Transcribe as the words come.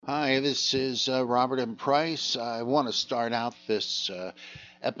Hi, this is Robert M. Price. I want to start out this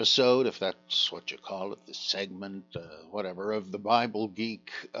episode, if that's what you call it, this segment, whatever, of the Bible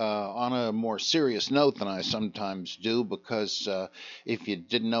Geek on a more serious note than I sometimes do, because if you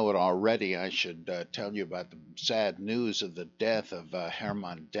didn't know it already, I should tell you about the sad news of the death of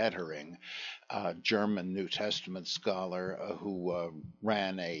Hermann Doherty, a German New Testament scholar who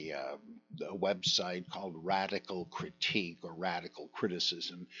ran a website called Radical Critique or Radical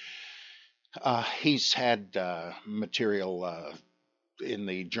Criticism. He's had material in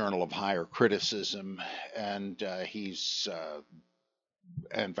the Journal of Higher Criticism, and he's,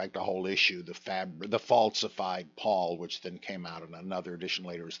 in fact, a whole issue, the falsified Paul, which then came out in another edition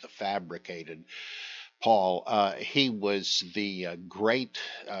later as the fabricated Paul. He was the great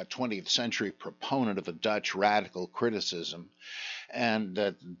 20th century proponent of the Dutch radical criticism,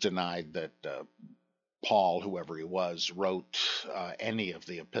 and denied that Paul, whoever he was, wrote any of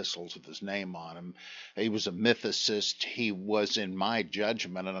the epistles with his name on them. He was a mythicist. He was, in my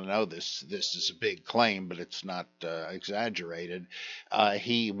judgment, and I know this is a big claim, but it's not exaggerated.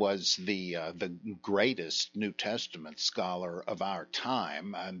 He was the greatest New Testament scholar of our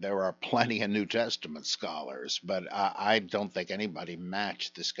time, and there are plenty of New Testament scholars, but I don't think anybody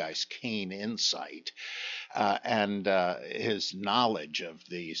matched this guy's keen insight and his knowledge of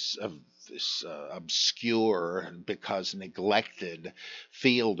this obscure, because neglected,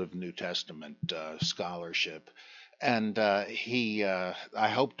 field of New Testament scholarship. And I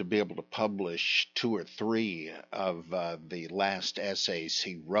hope to be able to publish 2 or 3 of the last essays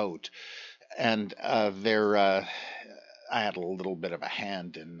he wrote. And I had a little bit of a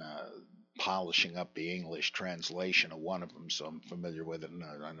hand in polishing up the English translation of one of them, so I'm familiar with it, and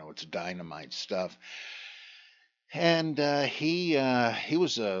I know it's dynamite stuff. And he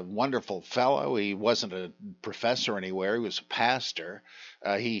was a wonderful fellow. He wasn't a professor anywhere. He was a pastor.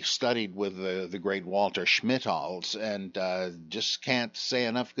 He studied with the great Walter Schmidtals, and just can't say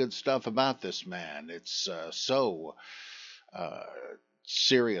enough good stuff about this man. It's so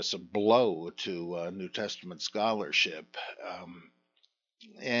serious a blow to New Testament scholarship.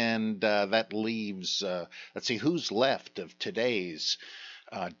 And that leaves, let's see, who's left of today's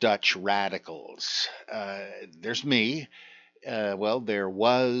Dutch radicals? There's me. Well, there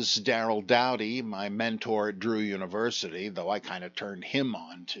was Darrell Dowdy, my mentor at Drew University, though I kind of turned him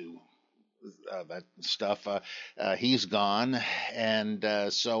on to that stuff. He's gone, and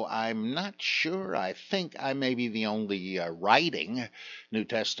so I'm not sure. I think I may be the only writing New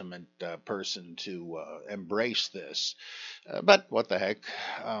Testament person to embrace this. But what the heck?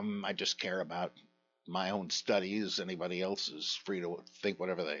 I just care about my own studies. Anybody else is free to think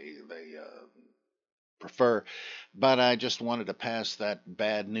whatever they prefer, but I just wanted to pass that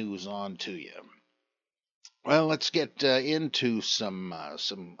bad news on to you. Well, let's get into some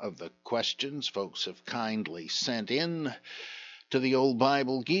of the questions folks have kindly sent in to the Old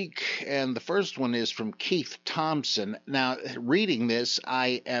Bible Geek, and the first one is from Keith Thompson. Now, reading this,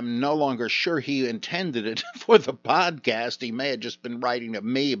 I am no longer sure he intended it for the podcast. He may have just been writing to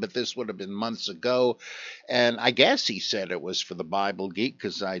me, but this would have been months ago, and I guess he said it was for the Bible Geek,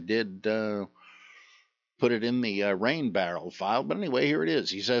 because I did put it in the rain barrel file. But anyway, here it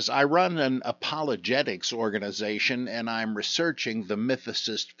is. He says, I run an apologetics organization, and I'm researching the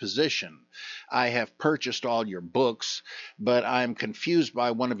mythicist position. I have purchased all your books, but I'm confused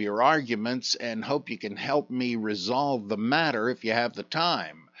by one of your arguments and hope you can help me resolve the matter if you have the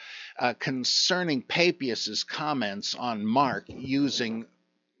time. Concerning Papias' comments on Mark using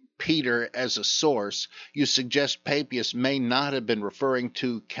Peter as a source, you suggest Papias may not have been referring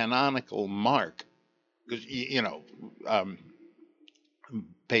to canonical Mark.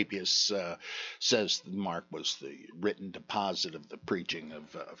 Papias says Mark was the written deposit of the preaching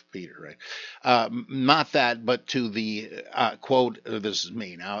of Peter, right? Not that, but to the, quote, this is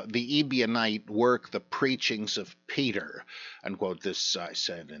me now, the Ebionite work, The Preachings of Peter, unquote. This I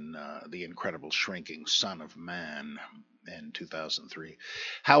said in The Incredible Shrinking Son of Man in 2003.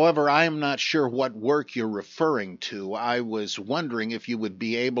 However, I am not sure what work you're referring to. I was wondering if you would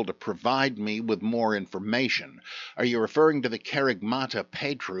be able to provide me with more information. Are you referring to the Kerygmata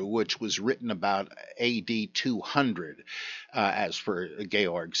Petrou, which was written about AD 200, as per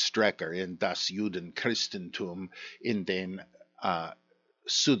Georg Strecker in Das Judenchristentum in den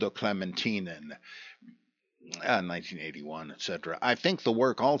Pseudo-Clementinen, 1981, etc. I think the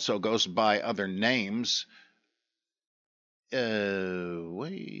work also goes by other names.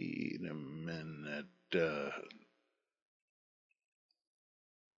 Wait a minute.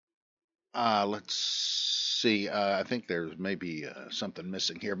 Let's see. I think there's maybe something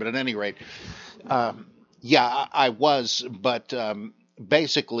missing here, but at any rate, yeah, I was, but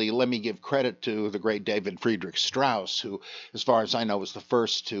basically, let me give credit to the great David Friedrich Strauss, who, as far as I know, was the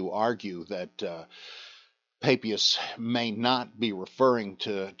first to argue that Papias may not be referring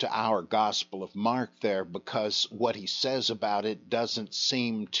to our Gospel of Mark there, because what he says about it doesn't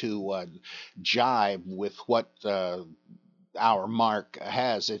seem to jibe with what our Mark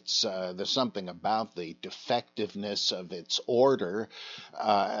has. It's there's something about the defectiveness of its order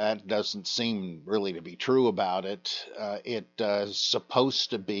that doesn't seem really to be true about it. It's supposed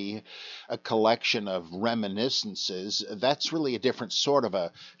to be a collection of reminiscences. That's really a different sort of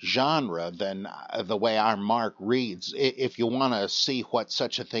a genre than the way our Mark reads. If you want to see what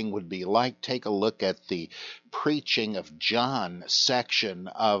such a thing would be like, take a look at the preaching of John section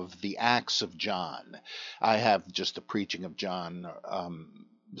of the Acts of John. I have just the preaching of John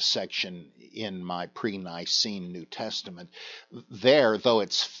section in my pre-Nicene New Testament. There, though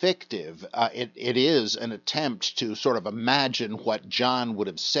it's fictive, it is an attempt to sort of imagine what John would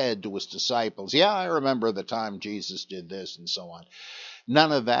have said to his disciples. Yeah, I remember the time Jesus did this, and so on.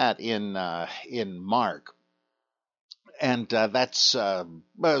 None of that in Mark. And that's a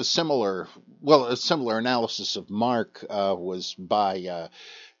similar analysis of Mark was by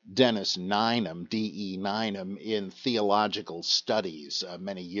Dennis Nineham, D.E. Nineham, in Theological Studies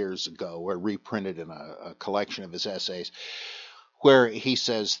many years ago, or reprinted in a collection of his essays, where he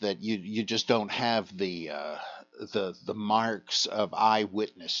says that you just don't have the marks of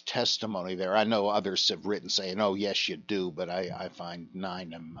eyewitness testimony there. I know others have written saying, oh, yes, you do, but I find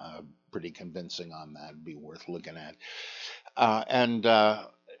Nineham pretty convincing on that. It'd be worth looking at.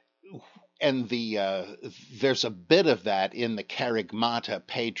 There's a bit of that in the Kerygmata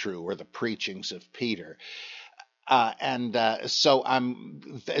Petrou, or the preachings of Peter. So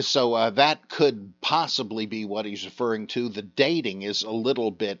that could possibly be what he's referring to. The dating is a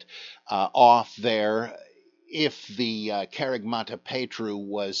little bit off there. If the Kerygmata Petrou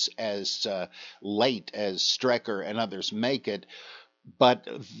was as late as Strecker and others make it, but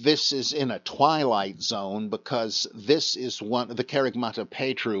this is in a twilight zone, because this is the Kerygmata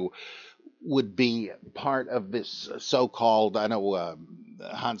Petrou would be part of this so-called, I know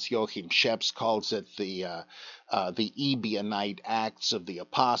Hans-Joachim Scheps calls it the Ebionite Acts of the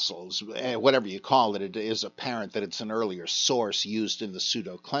Apostles. Whatever you call it, it is apparent that it's an earlier source used in the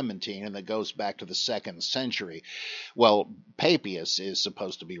Pseudo-Clementine, and that goes back to the 2nd century. Well, Papias is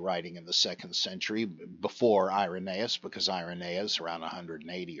supposed to be writing in the 2nd century before Irenaeus, because Irenaeus, around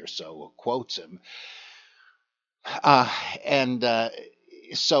 180 or so, quotes him.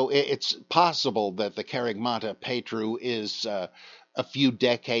 So it's possible that the Kerygmata Petrou is a few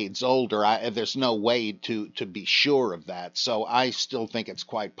decades older. There's no way to be sure of that. So I still think it's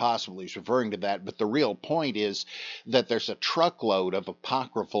quite possible he's referring to that. But the real point is that there's a truckload of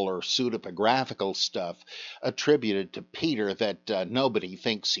apocryphal or pseudepigraphical stuff attributed to Peter that nobody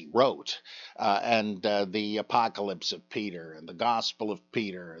thinks he wrote. The Apocalypse of Peter and the Gospel of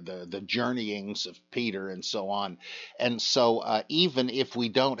Peter, the journeyings of Peter, and so on. And so even if we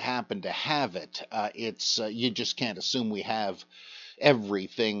don't happen to have it, it's you just can't assume we have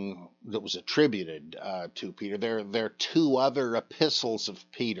everything that was attributed to Peter. There are 2 other epistles of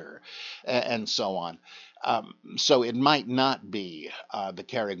Peter, and so on. So it might not be the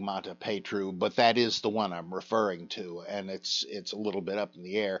Kerygmata Petrou, but that is the one I'm referring to, and it's a little bit up in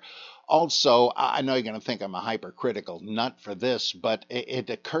the air. Also, I know you're going to think I'm a hypercritical nut for this, but it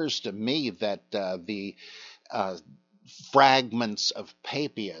occurs to me that the fragments of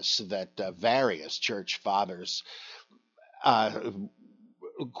Papias that various church fathers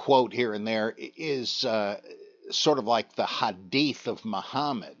quote here and there is sort of like the hadith of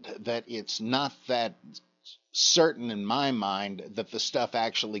Muhammad, that it's not that certain in my mind that the stuff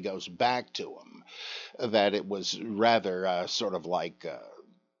actually goes back to him, that it was rather sort of like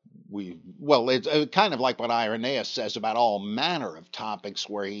it's kind of like what Irenaeus says about all manner of topics,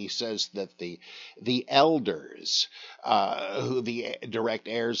 where he says that the elders, who the direct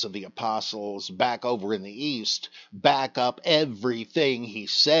heirs of the apostles back over in the East, back up everything he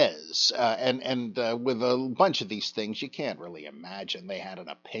says. And with a bunch of these things, you can't really imagine they had an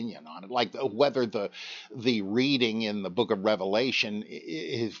opinion on it. Like whether the reading in the book of Revelation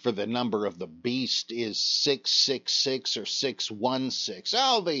for the number of the beast is 666 or 616.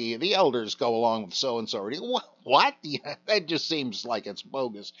 Oh, the elders go along with so-and-so. What? Yeah, that just seems like it's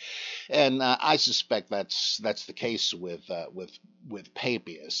bogus. And I suspect that's the case with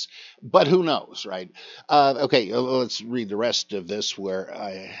Papias. But who knows, right? Okay, let's read the rest of this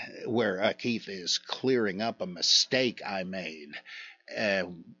where Keith is clearing up a mistake I made.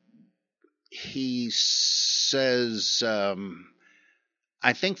 He says...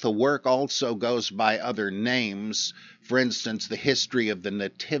 I think the work also goes by other names. For instance, the history of the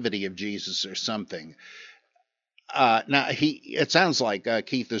nativity of Jesus or something. Now, it sounds like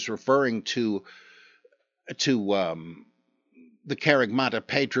Keith is referring to the Kerygmata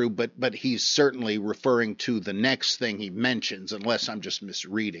Petrou, but he's certainly referring to the next thing he mentions, unless I'm just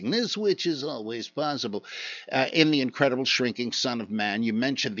misreading this, which is always possible. In The Incredible Shrinking Son of Man, you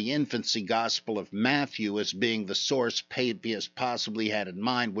mentioned the Infancy Gospel of Matthew as being the source Papias possibly had in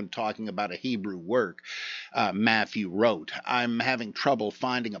mind when talking about a Hebrew work Matthew wrote. I'm having trouble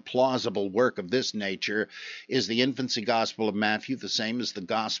finding a plausible work of this nature. Is the Infancy Gospel of Matthew the same as the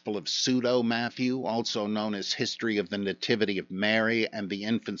Gospel of Pseudo-Matthew, also known as History of the Nativity of Mary and the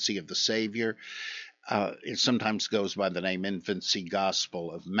Infancy of the Savior? It sometimes goes by the name Infancy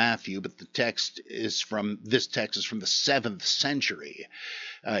Gospel of Matthew, but this text is from the 7th century.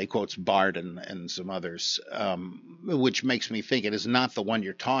 He quotes Bard and some others, which makes me think it is not the one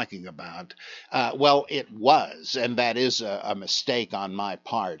you're talking about. Well, it was, and that is a mistake on my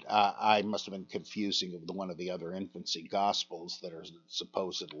part. I must have been confusing with one of the other Infancy Gospels that are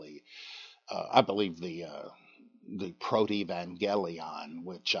supposedly, I believe the Proto-Evangelion,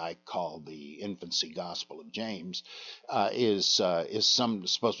 which I call the Infancy Gospel of James, is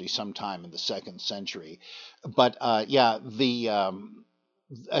supposed to be sometime in the 2nd century. But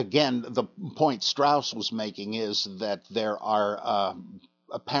again, the point Strauss was making is that there are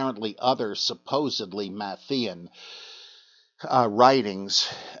apparently other supposedly Matthean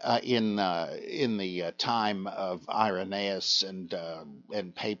writings in the time of Irenaeus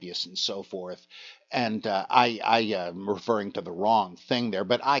and Papias and so forth. And I am referring to the wrong thing there,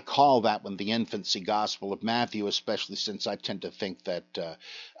 but I call that one the Infancy Gospel of Matthew, especially since I tend to think that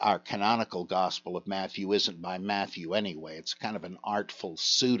our canonical Gospel of Matthew isn't by Matthew anyway. It's kind of an artful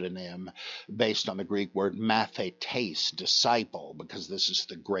pseudonym based on the Greek word mathetes, disciple, because this is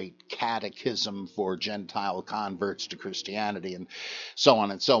the great catechism for Gentile converts to Christianity and so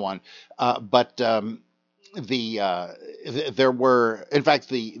on and so on. There were, in fact,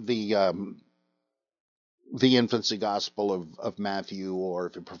 the Infancy Gospel of Matthew, or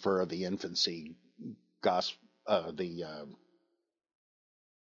if you prefer, the Infancy Gospel,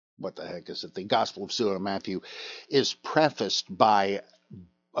 what the heck is it? The Gospel of Pseudo-Matthew is prefaced by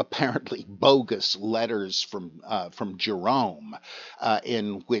apparently bogus letters from Jerome,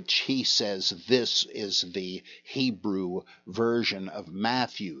 in which he says this is the Hebrew version of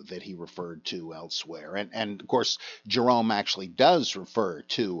Matthew that he referred to elsewhere. And of course, Jerome actually does refer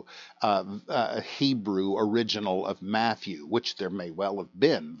to a Hebrew original of Matthew, which there may well have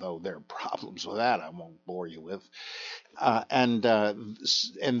been, though there are problems with that I won't bore you with. And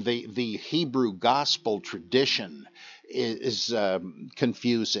the Hebrew gospel tradition is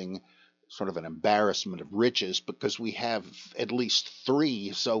confusing, sort of an embarrassment of riches, because we have at least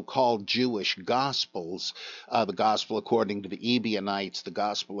 3 so-called Jewish gospels, the gospel according to the Ebionites, the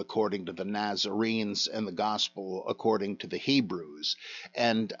gospel according to the Nazarenes, and the gospel according to the Hebrews.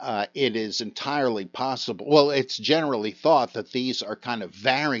 And it is entirely possible, well, it's generally thought that these are kind of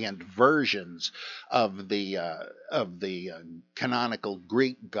variant versions of the canonical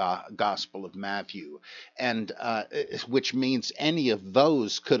Greek Gospel of Matthew, and which means any of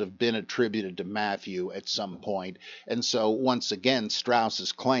those could have been attributed to Matthew at some point. And so once again,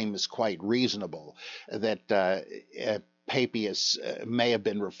 Strauss's claim is quite reasonable that Papias may have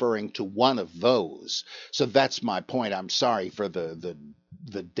been referring to one of those. So that's my point. I'm sorry for the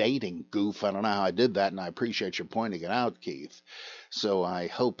dating goof. I don't know how I did that, and I appreciate you pointing it out, Keith. So I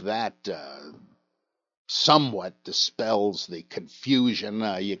hope that somewhat dispels the confusion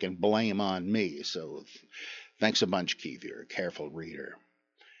you can blame on me. So thanks a bunch, Keith. You're a careful reader.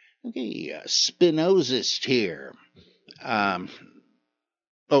 Okay, Spinozist here.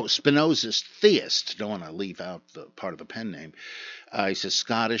 Spinozist theist. Don't want to leave out the part of the pen name. He says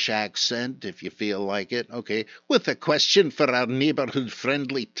Scottish accent, if you feel like it. Okay, with a question for our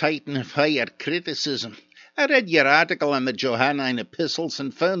neighborhood-friendly titan of higher criticism. I read your article on the Johannine epistles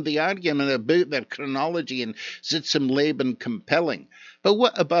and found the argument about their chronology and Sitzumleben compelling. But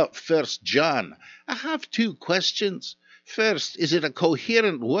what about 1 John? I have 2 questions. First, is it a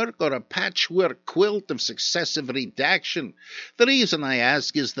coherent work or a patchwork quilt of successive redaction? The reason I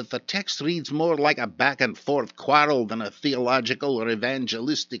ask is that the text reads more like a back-and-forth quarrel than a theological or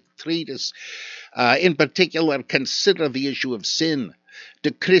evangelistic treatise. In particular, consider the issue of sin.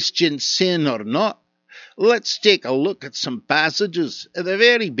 Do Christians sin or not? Let's take a look at some passages. At the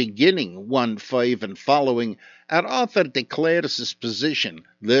very beginning, 1:5 and following, our author declares his position.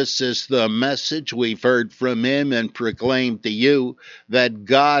 This is the message we've heard from him and proclaimed to you, that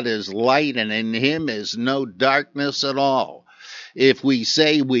God is light and in him is no darkness at all. If we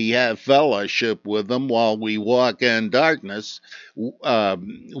say we have fellowship with him while we walk in darkness,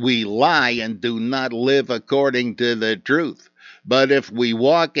 we lie and do not live according to the truth. But if we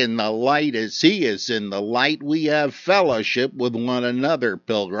walk in the light as he is in the light, we have fellowship with one another,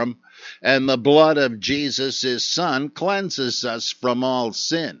 pilgrim, and the blood of Jesus, his Son, cleanses us from all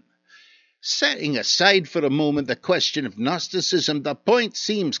sin. Setting aside for a moment the question of Gnosticism, the point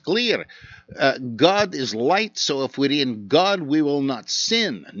seems clear. God is light, so if we're in God, we will not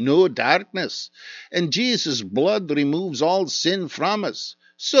sin, no darkness. And Jesus' blood removes all sin from us.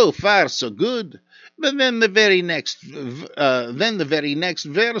 So far, so good. But then the very next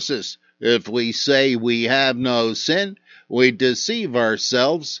verses, if we say we have no sin, we deceive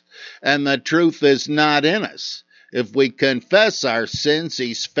ourselves, and the truth is not in us. If we confess our sins,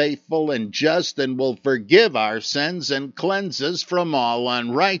 he's faithful and just and will forgive our sins and cleanse us from all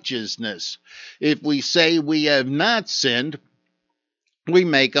unrighteousness. If we say we have not sinned, we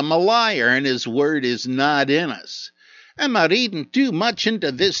make him a liar, and his word is not in us. Am I reading too much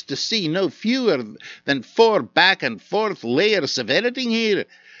into this to see no fewer than 4 back and forth layers of editing here?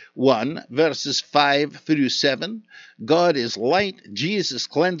 1, verses 5 through 7, God is light, Jesus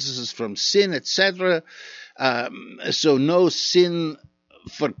cleanses us from sin, etc., so no sin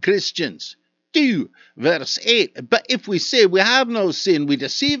for Christians. 2, verse 8, but if we say we have no sin, we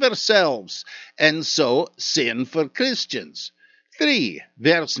deceive ourselves, and so sin for Christians. 3,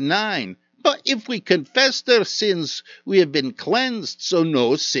 verse 9, but if we confess our sins, we have been cleansed, so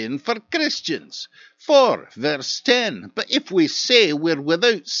no sin for Christians. 4, verse 10, but if we say we're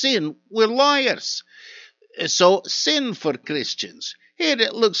without sin, we're liars, so sin for Christians. Here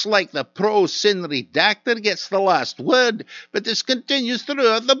it looks like the pro-sin redactor gets the last word, but this continues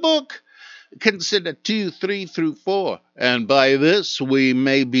throughout the book. Consider 2, 3 through 4, and by this we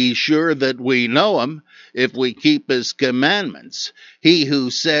may be sure that we know him if we keep his commandments. He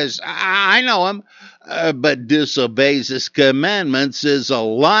who says, I know him, but disobeys his commandments is a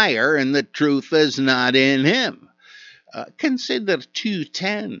liar, and the truth is not in him. Consider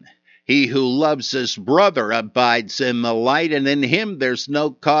 2:10. He who loves his brother abides in the light, and in him there's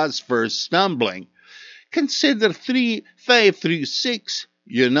no cause for stumbling. Consider 3, 5 through 6.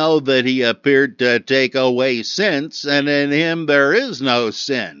 You know that he appeared to take away sins, and in him there is no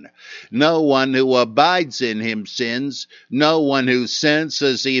sin. No one who abides in him sins. No one who sins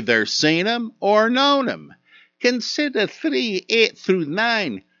has either seen him or known him. Consider 3, 8 through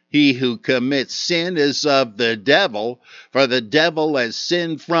 9. He who commits sin is of the devil, for the devil has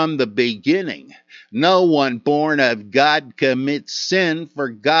sinned from the beginning. No one born of God commits sin, for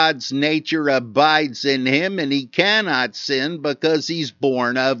God's nature abides in him, and he cannot sin because he's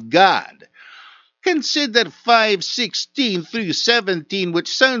born of God. Consider 5:16 through 17,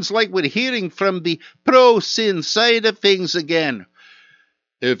 which sounds like we're hearing from the pro-sin side of things again.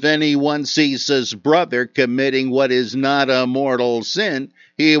 If anyone sees his brother committing what is not a mortal sin,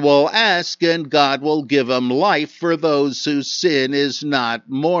 he will ask, and God will give him life for those whose sin is not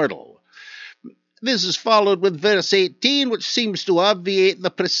mortal. This is followed with verse 18, which seems to obviate the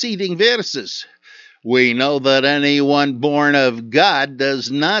preceding verses. We know that anyone born of God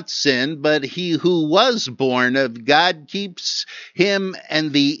does not sin, but he who was born of God keeps him,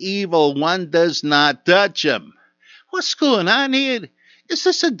 and the evil one does not touch him. What's going on here? Is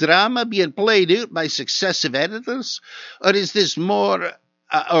this a drama being played out by successive editors? Or is this more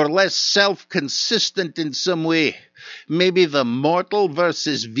or less self-consistent in some way? Maybe the mortal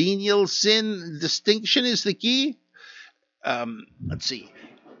versus venial sin distinction is the key? Let's see.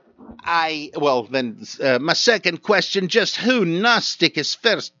 My second question, just who Gnostic is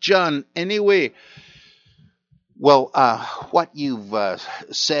 1 John anyway? Well, what you've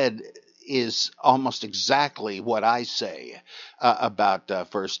said is almost exactly what I say about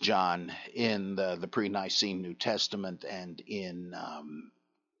 1 John in the pre-Nicene New Testament and in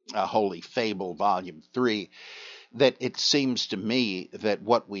Holy Fable, Volume 3, that it seems to me that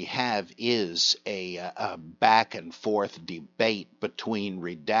what we have is a back and forth debate between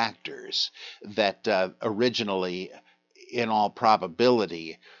redactors that originally, in all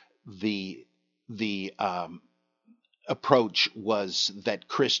probability, the approach was that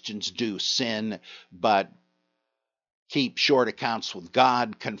Christians do sin, but keep short accounts with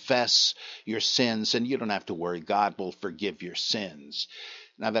God, confess your sins, and you don't have to worry, God will forgive your sins.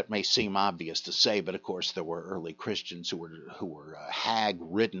 Now, that may seem obvious to say, but of course there were early Christians who were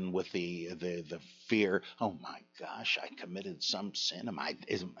hag-ridden with the fear. Oh my gosh, I committed some sin.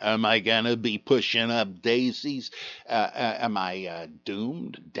 Am I gonna be pushing up daisies? Am I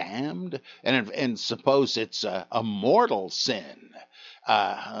doomed, damned? And suppose it's a mortal sin.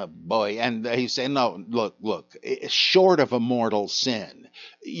 Boy, and he's saying, no, look, short of a mortal sin,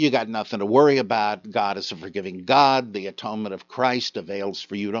 you got nothing to worry about. God is a forgiving God. The atonement of Christ avails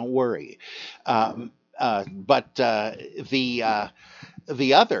for you. Don't worry. But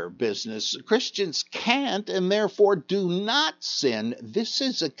the other business, Christians can't and therefore do not sin. This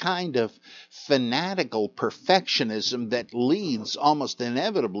is a kind of fanatical perfectionism that leads almost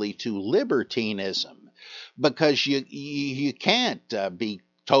inevitably to libertinism, because you can't be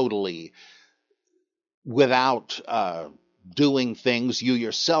totally without doing things you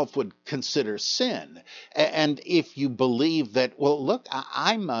yourself would consider sin. And if you believe that, well, look,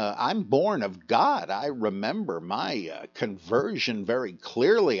 I'm born of God. I remember my conversion very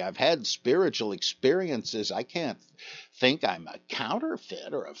clearly. I've had spiritual experiences. I can't think I'm a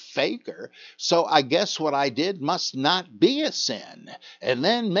counterfeit or a faker. So I guess what I did must not be a sin. And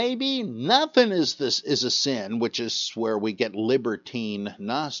then maybe nothing is a sin, which is where we get libertine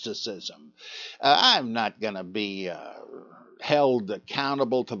Gnosticism. I'm not going to be held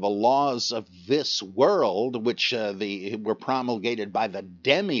accountable to the laws of this world, which were promulgated by the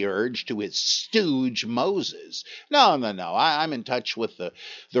demiurge to his stooge Moses. No. I'm in touch with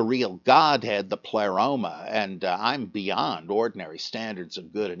the real Godhead, the pleroma, and I'm beyond ordinary standards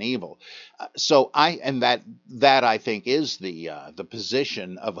of good and evil. That I think is the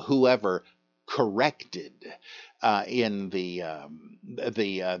position of whoever corrected in the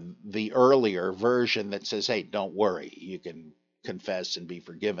earlier version that says, hey, don't worry, you can confess and be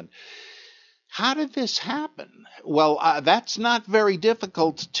forgiven. How did this happen? Well, that's not very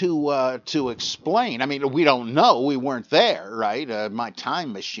difficult to explain. I mean, we don't know. We weren't there, right? My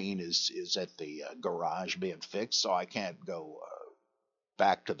time machine is at the garage being fixed, so I can't go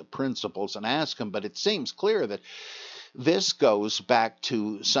back to the principals and ask them. But it seems clear that this goes back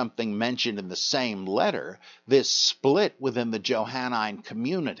to something mentioned in the same letter, this split within the Johannine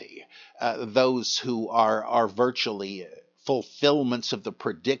community, those who are virtually fulfillments of the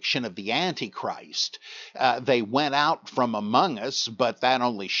prediction of the Antichrist. They went out from among us, but that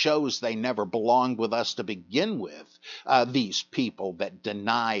only shows they never belonged with us to begin with. These people that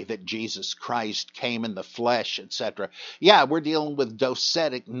deny that Jesus Christ came in the flesh, etc. Yeah, we're dealing with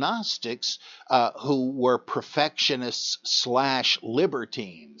docetic Gnostics who were perfectionists /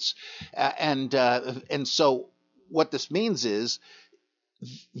 libertines. And so what this means is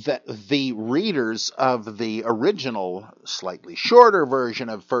that the readers of the original, slightly shorter version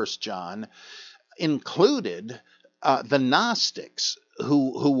of 1 John included the Gnostics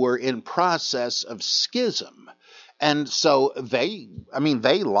who were in process of schism. And so they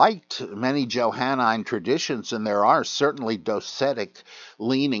liked many Johannine traditions, and there are certainly docetic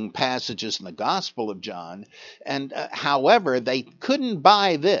leaning passages in the Gospel of John. And however, they couldn't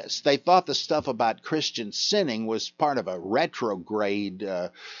buy this. They thought the stuff about Christian sinning was part of a retrograde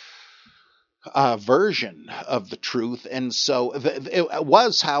version of the truth, and so it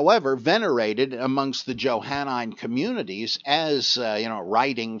was, however, venerated amongst the Johannine communities as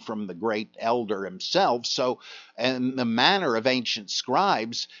writing from the great elder himself. So, in the manner of ancient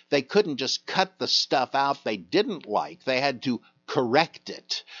scribes, they couldn't just cut the stuff out they didn't like; they had to correct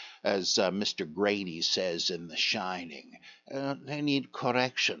it, as Mr. Grady says in The Shining. They need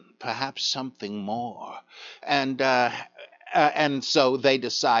correction, perhaps something more, and so they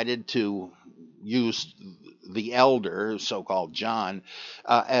decided to use the elder, so-called John,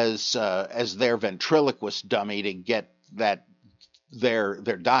 as their ventriloquist dummy to get their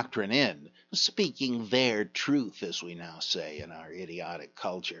doctrine in, speaking their truth, as we now say in our idiotic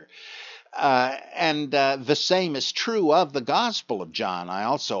culture. And the same is true of the Gospel of John. I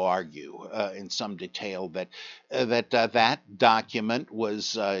also argue in some detail that that document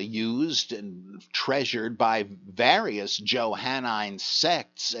was used and treasured by various Johannine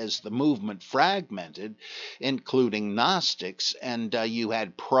sects as the movement fragmented, including Gnostics, and you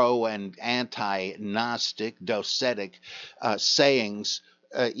had pro and anti-Gnostic, docetic sayings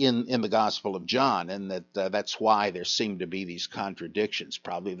in the Gospel of John, and that's why there seem to be these contradictions.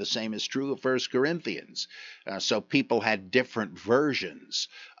 Probably the same is true of 1 Corinthians. So people had different versions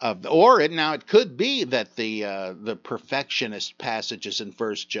of, now it could be that the perfectionist passages in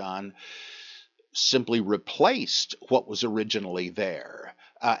 1 John simply replaced what was originally there.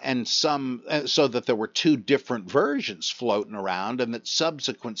 So that there were two different versions floating around, and that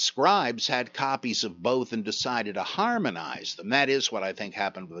subsequent scribes had copies of both and decided to harmonize them. That is what I think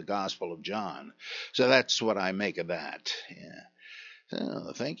happened with the Gospel of John. So that's what I make of that. Yeah.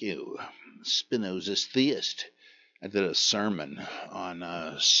 So, thank you, Spinoza's theist. I did a sermon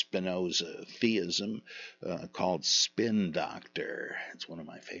on Spinoza theism called Spin Doctor. It's one of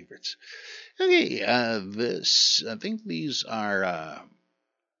my favorites. Okay, I think these are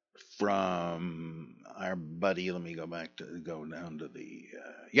from our buddy. Let me go down to the,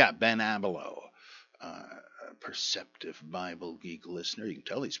 Ben Abelow. Perceptive Bible Geek listener. You can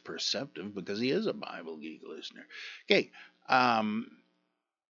tell he's perceptive because he is a Bible Geek listener. Okay,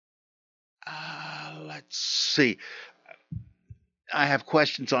 let's see. I have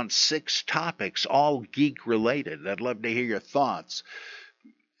questions on 6 topics, all geek related. I'd love to hear your thoughts.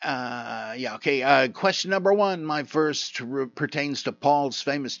 Question number 1. My first pertains to Paul's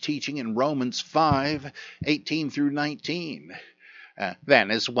famous teaching in Romans 5:18 through 19. Then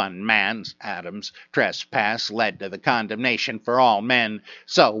as one man's, Adam's, trespass led to the condemnation for all men,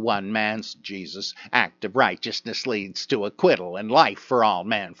 so one man's, Jesus, act of righteousness leads to acquittal and life for all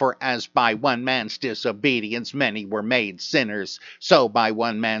men. For as by one man's disobedience many were made sinners, so by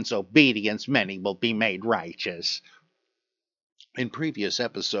one man's obedience many will be made righteous. In previous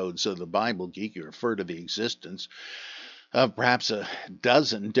episodes of the Bible Geek, you refer to the existence of perhaps a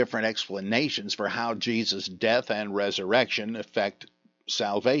dozen different explanations for how Jesus' death and resurrection affect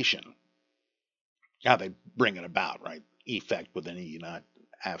salvation. How they bring it about, right? Effect with an E, not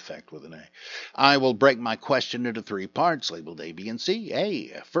affect with an A. I will break my question into 3 parts, labeled A, B, and C.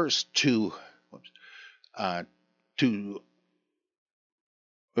 A, first to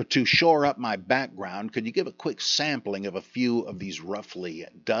shore up my background, could you give a quick sampling of a few of these roughly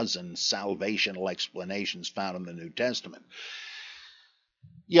dozen salvational explanations found in the New Testament?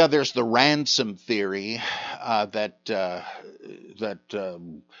 Yeah, there's the ransom theory that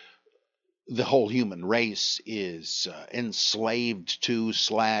the whole human race is enslaved to /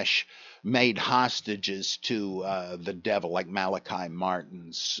 made hostages to the devil, like Malachi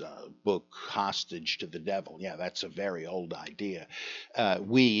Martin's book, Hostage to the Devil. Yeah, that's a very old idea.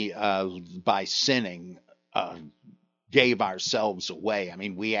 We, by sinning, gave ourselves away. I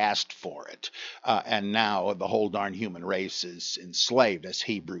mean, we asked for it. And now the whole darn human race is enslaved, as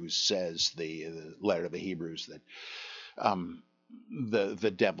Hebrews says, the letter of the Hebrews, that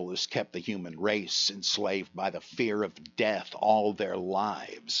the devil has kept the human race enslaved by the fear of death all their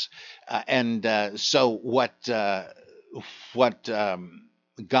lives. So what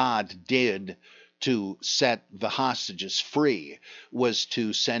God did to set the hostages free was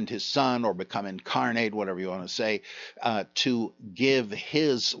to send his son, or become incarnate, whatever you want to say, to give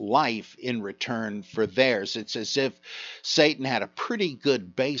his life in return for theirs. It's as if Satan had a pretty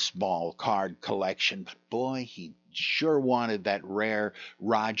good baseball card collection, but boy, he sure wanted that rare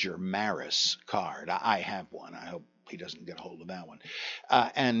Roger Maris card. I have one. I hope he doesn't get a hold of that one.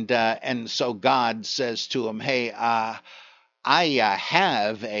 And so God says to him, hey, I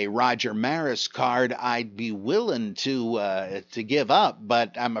have a Roger Maris card I'd be willing to give up,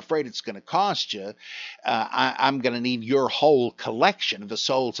 but I'm afraid it's going to cost you. I'm going to need your whole collection of the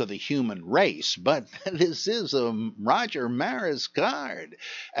souls of the human race, but this is a Roger Maris card.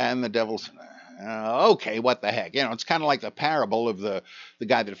 And the devil's, okay, what the heck? You know, it's kind of like the parable of the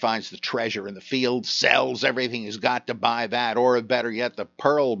guy that finds the treasure in the field, sells everything he's got to buy that, or better yet, the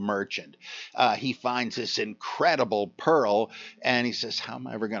pearl merchant. He finds this incredible pearl, and he says, how am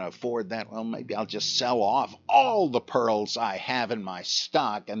I ever going to afford that? Well, maybe I'll just sell off all the pearls I have in my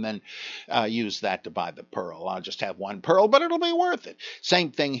stock and then use that to buy the pearl. I'll just have one pearl, but it'll be worth it.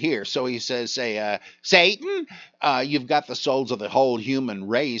 Same thing here. So he says, Satan, you've got the souls of the whole human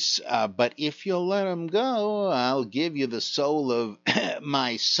race, but if you'll let them go, I'll give you the soul of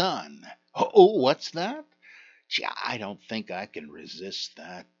my son. Oh, what's that? Gee, I don't think I can resist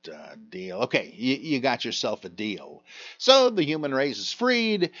that deal. Okay, you got yourself a deal. So the human race is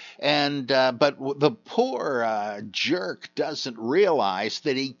freed, and but the poor jerk doesn't realize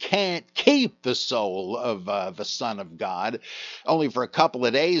that he can't keep the soul of the Son of God only for a couple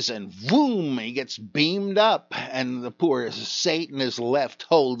of days, and boom, he gets beamed up, and the poor Satan is left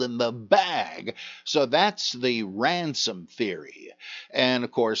holding the bag. So that's the ransom theory. And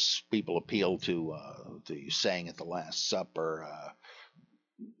of course, people appeal to the saying at the Last Supper.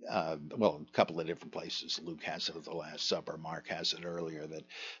 Well, a couple of different places. Luke has it at the Last Supper. Mark has it earlier, that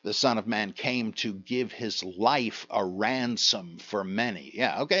the Son of Man came to give his life a ransom for many.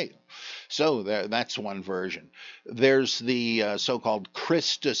 Yeah, okay. So that's one version. There's the so-called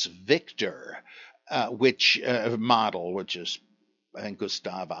Christus Victor, model, which is, I think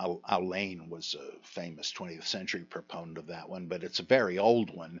Gustave Alain was a famous 20th century proponent of that one, but it's a very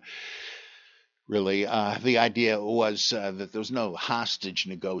old one. really. The idea was that there was no hostage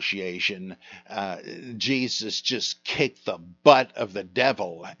negotiation. Jesus just kicked the butt of the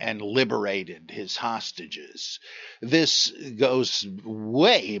devil and liberated his hostages. This goes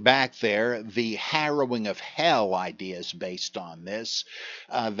way back there. The harrowing of hell idea is based on this,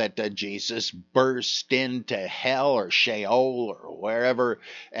 that Jesus burst into hell or Sheol or wherever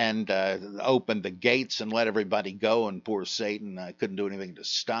and opened the gates and let everybody go, and poor Satan couldn't do anything to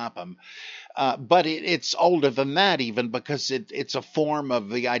stop him. But it's older than that even, because it's a form of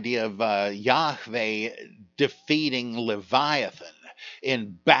the idea of Yahweh defeating Leviathan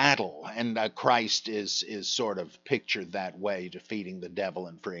in battle, and Christ is sort of pictured that way, defeating the devil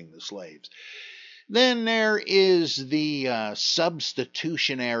and freeing the slaves. Then there is the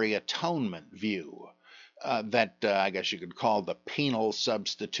substitutionary atonement view. That I guess you could call the penal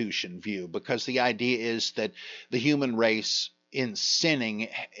substitution view, because the idea is that the human race in sinning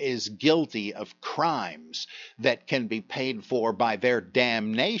is guilty of crimes that can be paid for by their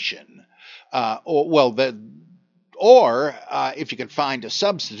damnation, or if you can find a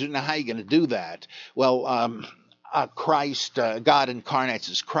substitute. Now, how are you going to do that? Well, Christ, God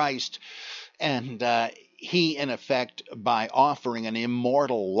incarnates as Christ, and he, in effect, by offering an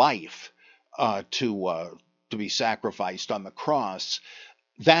immortal life to be sacrificed on the cross,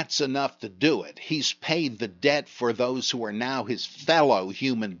 that's enough to do it. He's paid the debt for those who are now his fellow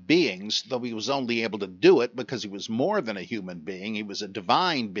human beings, though he was only able to do it because he was more than a human being. He was a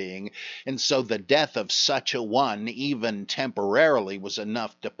divine being, and so the death of such a one, even temporarily, was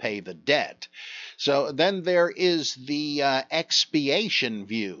enough to pay the debt. So then there is the expiation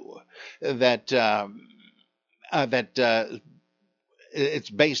view that it's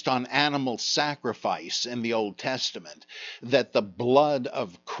based on animal sacrifice in the Old Testament, that the blood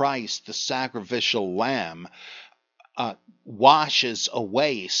of Christ, the sacrificial lamb, washes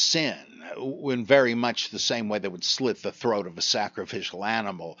away sin in very much the same way they would slit the throat of a sacrificial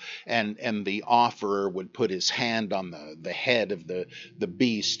animal, and the offerer would put his hand on the head of the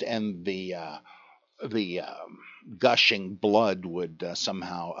beast, and the gushing blood would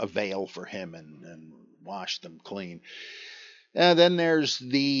somehow avail for him and wash them clean. Then there's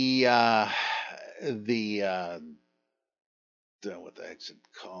the what the heck's it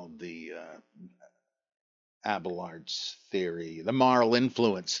called? The Abelard's theory, the moral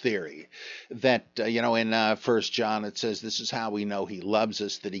influence theory, that in 1 John it says, "This is how we know he loves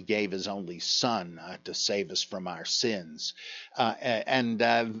us, that he gave his only Son to save us from our sins,"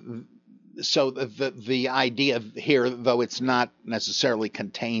 so the idea here, though it's not necessarily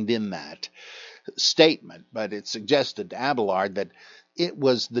contained in that statement, but it suggested to Abelard that it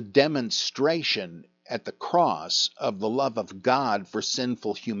was the demonstration at the cross of the love of God for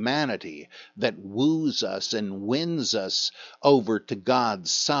sinful humanity that woos us and wins us over to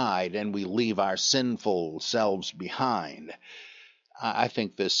God's side, and we leave our sinful selves behind. I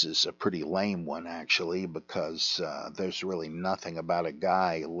think this is a pretty lame one, actually, because there's really nothing about a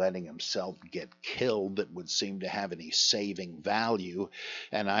guy letting himself get killed that would seem to have any saving value.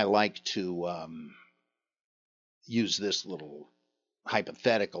 And I like to use this little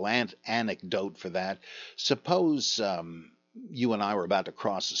hypothetical anecdote for that. Suppose you and I were about to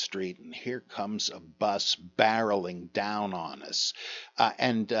cross the street, and here comes a bus barreling down on us,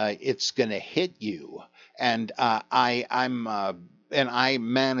 and it's going to hit you, and I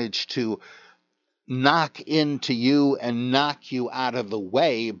manage to knock into you and knock you out of the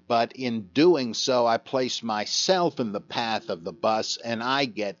way, but in doing so, I place myself in the path of the bus and I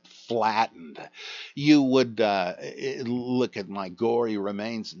get flattened. You would look at my gory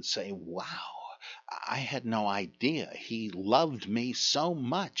remains and say, "Wow, I had no idea he loved me so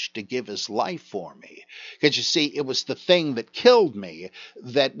much to give his life for me." Because you see, it was the thing that killed me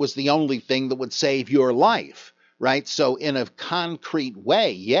that was the only thing that would save your life. Right? So in a concrete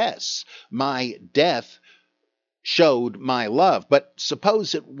way, yes, my death showed my love. But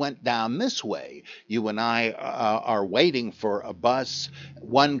suppose it went down this way. You and I are waiting for a bus.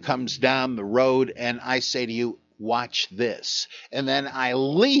 One comes down the road, and I say to you, "Watch this." And then I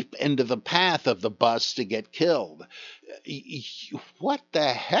leap into the path of the bus to get killed. What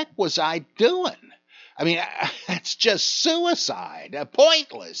the heck was I doing? I mean, that's just suicide,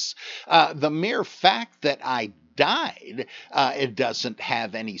 pointless. The mere fact that I died, it doesn't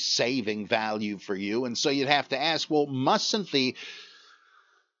have any saving value for you. And so you'd have to ask, well, mustn't the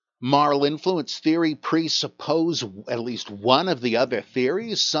moral influence theory presuppose at least one of the other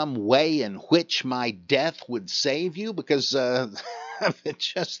theories, some way in which my death would save you? Because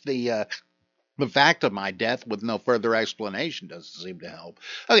just the fact of my death with no further explanation doesn't seem to help.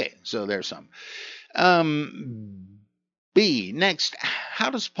 Okay, so there's some. B. Next, how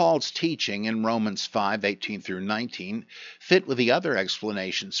does Paul's teaching in Romans 5:18 through 19 fit with the other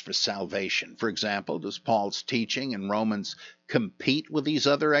explanations for salvation? For example, does Paul's teaching in Romans compete with these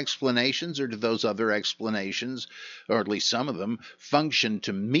other explanations, or do those other explanations, or at least some of them, function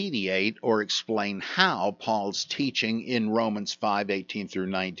to mediate or explain how Paul's teaching in Romans 5:18 through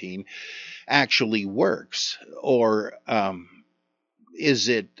 19 actually works? Or is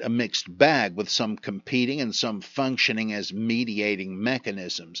it a mixed bag with some competing and some functioning as mediating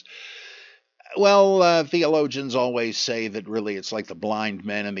mechanisms? Well, theologians always say that really it's like the blind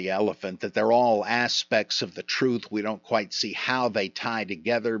man and the elephant, that they're all aspects of the truth. We don't quite see how they tie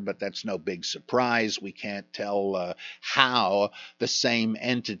together, but that's no big surprise. We can't tell how the same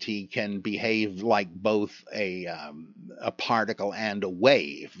entity can behave like both a particle and a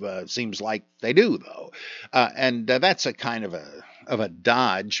wave. Seems like they do, though. And that's a kind of a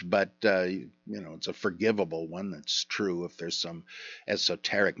dodge, but it's a forgivable one. That's true if there's some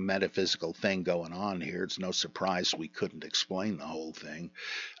esoteric metaphysical thing going on here. It's no surprise we couldn't explain the whole thing.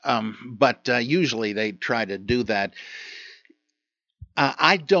 But usually they try to do that.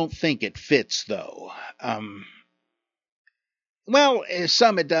 I don't think it fits, though. Well,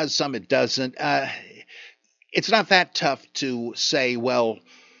 some it does, some it doesn't. It's not that tough to say, well,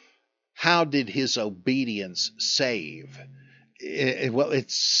 how did his obedience save?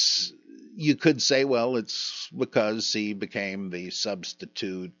 You could say, well, it's because he became the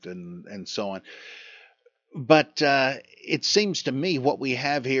substitute and so on. But it seems to me what we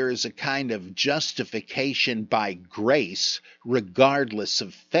have here is a kind of justification by grace, regardless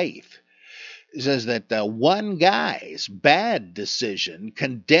of faith. It says that one guy's bad decision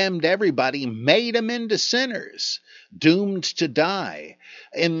condemned everybody, made them into sinners, doomed to die.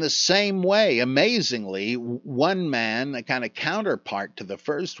 In the same way, amazingly, one man, a kind of counterpart to the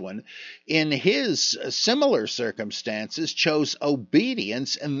first one, in his similar circumstances chose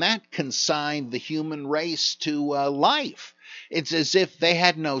obedience, and that consigned the human race to life. It's as if they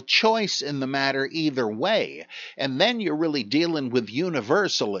had no choice in the matter either way. And then you're really dealing with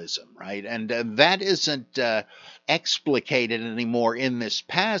universalism, right? And that isn't explicated anymore in this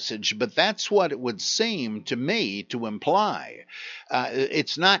passage, but that's what it would seem to me to imply.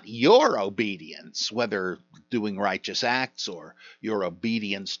 It's not your obedience, whether doing righteous acts or your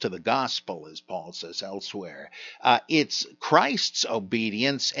obedience to the gospel, as Paul says elsewhere. It's Christ's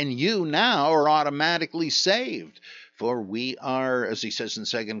obedience, and you now are automatically saved. For we are, as he says in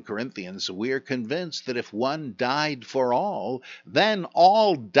 2 Corinthians, we are convinced that if one died for all, then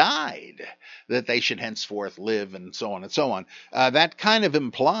all died, that they should henceforth live, and so on and so on. That kind of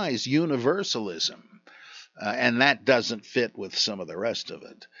implies universalism, and that doesn't fit with some of the rest of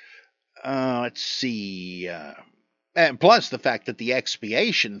it. Let's see. And plus the fact that the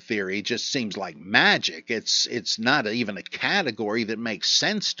expiation theory just seems like magic. It's not even a category that makes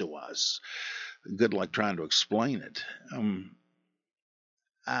sense to us. Good luck trying to explain it.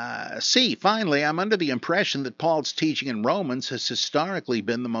 C, finally, I'm under the impression that Paul's teaching in Romans has historically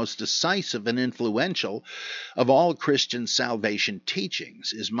been the most decisive and influential of all Christian salvation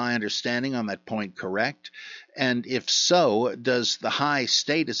teachings. Is my understanding on that point correct? And if so, does the high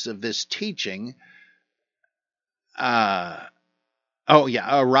status of this teaching arise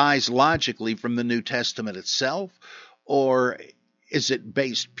logically from the New Testament itself, or is it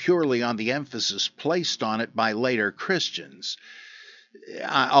based purely on the emphasis placed on it by later Christians?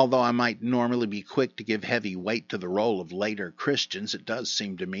 Although I might normally be quick to give heavy weight to the role of later Christians, it does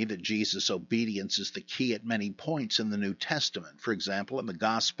seem to me that Jesus' obedience is the key at many points in the New Testament. For example, in the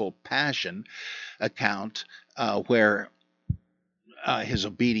Gospel Passion account, where his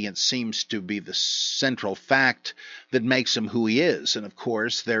obedience seems to be the central fact that makes him who he is. And of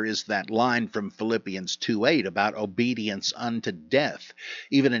course, there is that line from Philippians 2:8 about obedience unto death.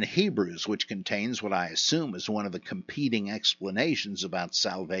 Even in Hebrews, which contains what I assume is one of the competing explanations about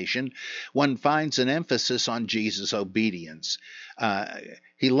salvation, one finds an emphasis on Jesus' obedience.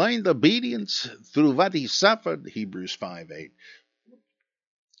 He learned obedience through what he suffered, Hebrews 5:8.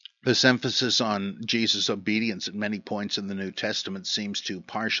 This emphasis on Jesus' obedience at many points in the New Testament seems to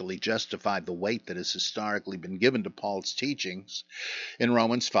partially justify the weight that has historically been given to Paul's teachings in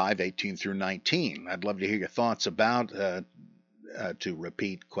Romans 5:18 through 19. I'd love to hear your thoughts about, to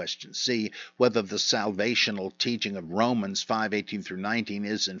repeat question C, whether the salvational teaching of Romans 5:18 through 19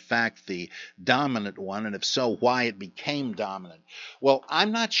 is in fact the dominant one, and if so, why it became dominant. Well,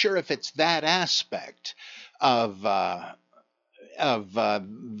 I'm not sure if it's that aspect of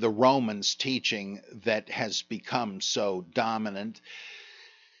the Romans teaching that has become so dominant.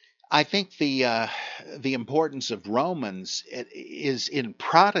 I think the importance of Romans is in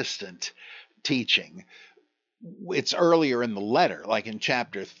Protestant teaching, it's earlier in the letter, like in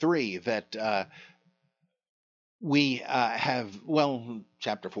chapter 3, that we have, well,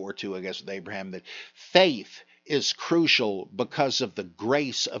 chapter 4 too, I guess, with Abraham, that faith is crucial because of the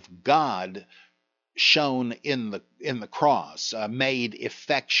grace of God shown in the cross, made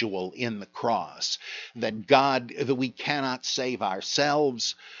effectual in the cross, that we cannot save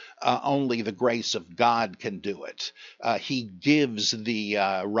ourselves. Only the grace of God can do it. He gives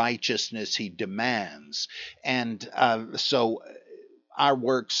the righteousness he demands, and so our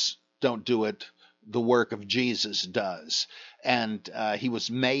works don't do it. The work of Jesus does, and he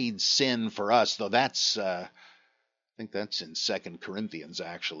was made sin for us. Though that's I think that's in 2 Corinthians,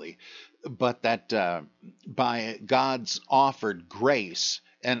 actually. But that by God's offered grace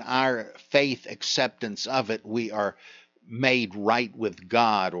and our faith acceptance of it, we are made right with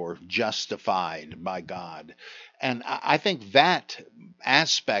God or justified by God. And I think that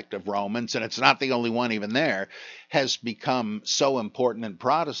aspect of Romans, and it's not the only one even there, has become so important in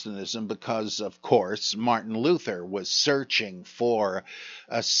Protestantism because, of course, Martin Luther was searching for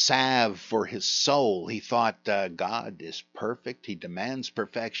a salve for his soul. He thought, God is perfect. He demands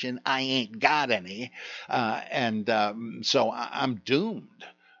perfection. I ain't got any. So I'm doomed.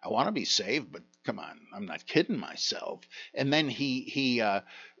 I want to be saved, but come on, I'm not kidding myself. And then he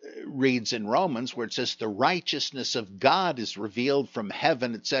reads in Romans where it says the righteousness of God is revealed from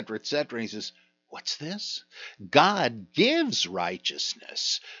heaven, etc., etc. And he says, what's this? God gives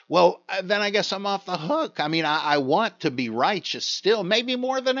righteousness. Well, then I guess I'm off the hook. I mean, I want to be righteous still, maybe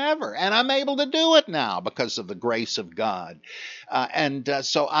more than ever, and I'm able to do it now because of the grace of God.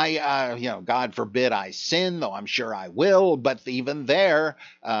 So God forbid I sin, though I'm sure I will, but even there,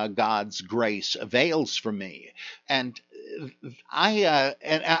 God's grace avails for me. And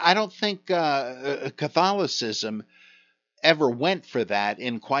I don't think Catholicism ever went for that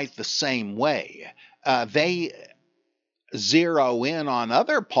in quite the same way. They zero in on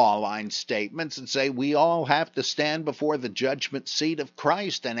other Pauline statements and say we all have to stand before the judgment seat of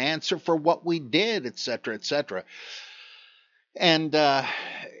Christ and answer for what we did, etc., etc. And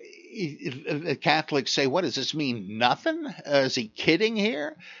Catholics say, what does this mean? Nothing? Is he kidding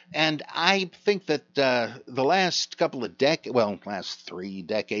here? And I think that the last couple of last 3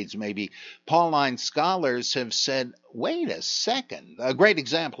 decades maybe, Pauline scholars have said, wait a second. A great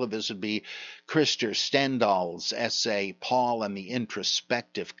example of this would be Krister Stendhal's essay, Paul and the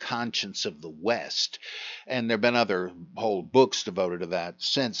Introspective Conscience of the West. And there have been other whole books devoted to that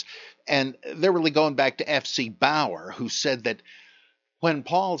since. And they're really going back to F.C. Bauer, who said that when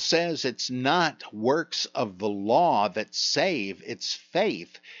Paul says it's not works of the law that save, it's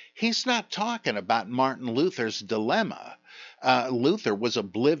faith, he's not talking about Martin Luther's dilemma. Luther was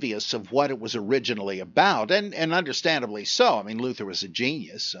oblivious of what it was originally about, and understandably so. I mean, Luther was a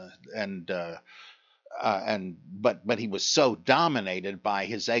genius, but he was so dominated by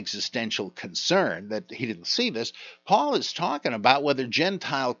his existential concern that he didn't see this. Paul is talking about whether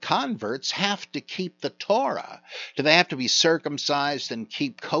Gentile converts have to keep the Torah. Do they have to be circumcised and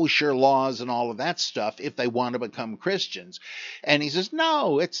keep kosher laws and all of that stuff if they want to become Christians? And he says,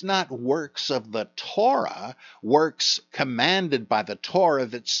 no, it's not works of the Torah, works commanded by the Torah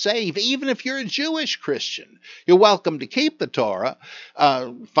that save, even if you're a Jewish Christian. You're welcome to keep the Torah.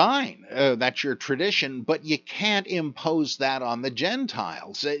 Fine, that's your tradition. But you can't impose that on the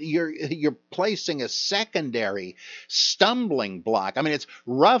Gentiles. You're placing a secondary stumbling block. I mean, it's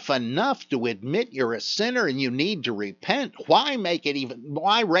rough enough to admit you're a sinner and you need to repent. Why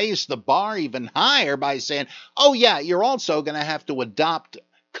raise the bar even higher by saying, oh yeah, you're also going to have to adopt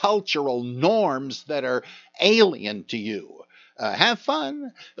cultural norms that are alien to you? Have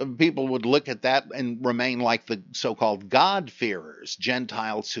fun. People would look at that and remain like the so-called God-fearers,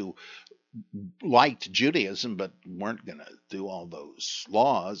 Gentiles who liked Judaism but weren't going to do all those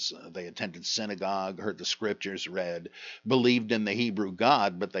laws. They attended synagogue, heard the scriptures read, believed in the Hebrew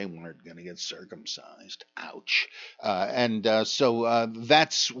God, but they weren't going to get circumcised. Ouch. So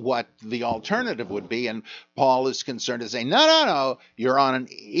that's what the alternative would be. And Paul is concerned to say, no, you're on an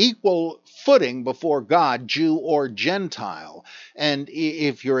equal footing before God, Jew or Gentile. And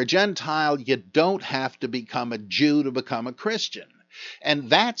if you're a Gentile, you don't have to become a Jew to become a Christian. And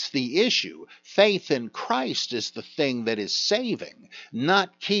that's the issue. Faith in Christ is the thing that is saving,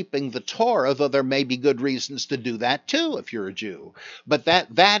 not keeping the Torah, though there may be good reasons to do that too if you're a Jew. But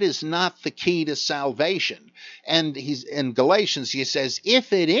that is not the key to salvation. And in Galatians, he says,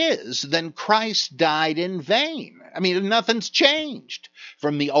 if it is, then Christ died in vain. I mean, nothing's changed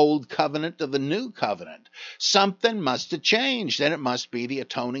from the old covenant to the new covenant. Something must have changed, and it must be the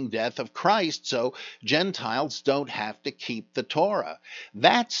atoning death of Christ, so Gentiles don't have to keep the Torah.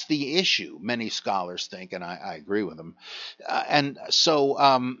 That's the issue, many scholars think, and I agree with them. And so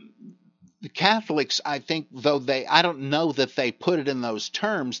the Catholics, I think, though I don't know that they put it in those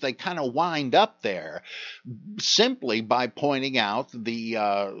terms, they kind of wind up there simply by pointing out the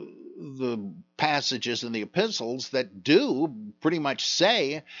passages in the epistles that do pretty much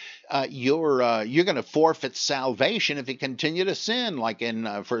say you're going to forfeit salvation if you continue to sin, like in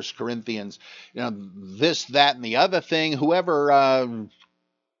 1 Corinthians, this, that, and the other thing. Whoever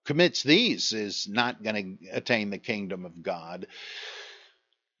commits these is not going to attain the kingdom of God.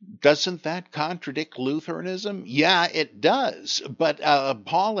 Doesn't that contradict Lutheranism? Yeah, it does. But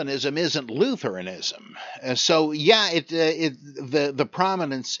Paulinism isn't Lutheranism. So yeah, the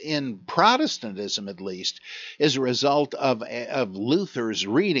prominence in Protestantism, at least, is a result of Luther's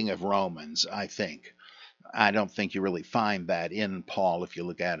reading of Romans, I think. I don't think you really find that in Paul if you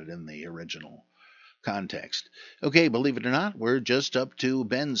look at it in the original context. Okay, believe it or not, we're just up to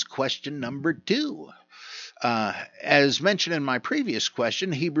Ben's question number 2. As mentioned in my previous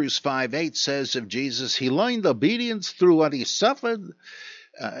question, Hebrews 5:8 says of Jesus, he learned obedience through what he suffered.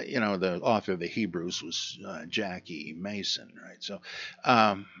 The author of the Hebrews was Jackie Mason, right? So,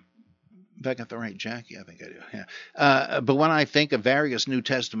 if I got the right Jackie, I think I do. Yeah. But when I think of various New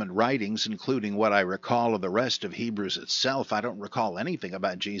Testament writings, including what I recall of the rest of Hebrews itself, I don't recall anything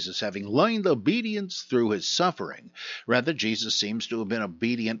about Jesus having learned obedience through his suffering. Rather, Jesus seems to have been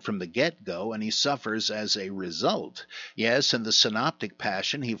obedient from the get-go, and he suffers as a result. Yes, in the synoptic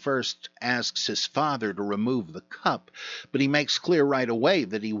passion, he first asks his Father to remove the cup, but he makes clear right away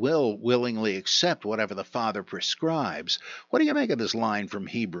that he will willingly accept whatever the Father prescribes. What do you make of this line from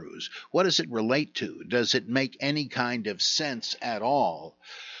Hebrews? What does it relate to? Does it make any kind of sense at all?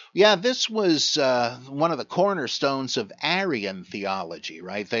 Yeah, this was one of the cornerstones of Arian theology,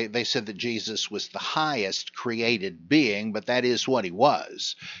 right? They said that Jesus was the highest created being, but that is what he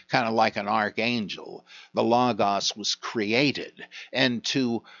was, kind of like an archangel. The Logos was created, and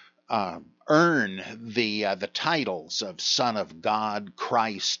to earn the titles of Son of God,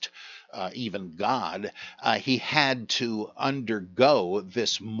 Christ, even God, he had to undergo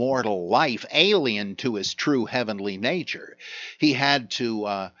this mortal life alien to his true heavenly nature. He had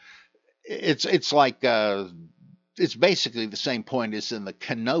to, it's like, it's basically the same point as in the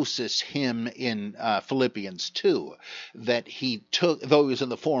kenosis hymn in Philippians 2, that he took, though he was in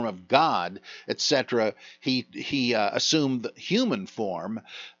the form of God, etc., he assumed the human form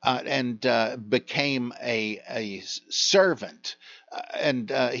and became a servant. And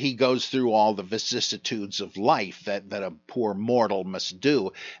he goes through all the vicissitudes of life that a poor mortal must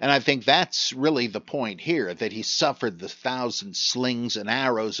do. And I think that's really the point here, that he suffered the 1,000 slings and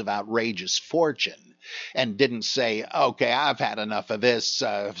arrows of outrageous fortune and didn't say, okay, I've had enough of this.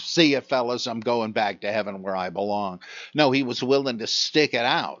 See ya, fellas, I'm going back to heaven where I belong. No, he was willing to stick it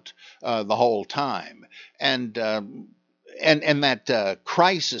out the whole time. And that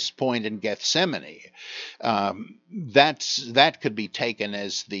crisis point in Gethsemane, that could be taken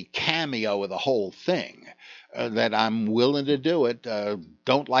as the cameo of the whole thing, that I'm willing to do it.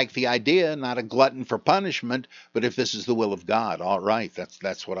 Don't like the idea, not a glutton for punishment, but if this is the will of God, all right,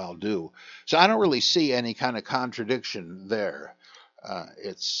 that's what I'll do. So I don't really see any kind of contradiction there. I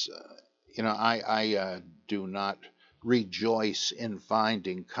do not rejoice in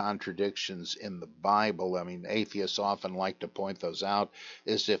finding contradictions in the Bible. I mean, atheists often like to point those out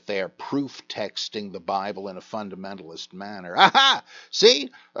as if they are proof texting the Bible in a fundamentalist manner. Aha! See?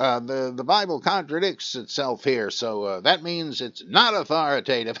 The Bible contradicts itself here, so that means it's not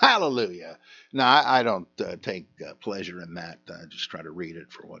authoritative. Hallelujah! No, I don't take pleasure in that. I just try to read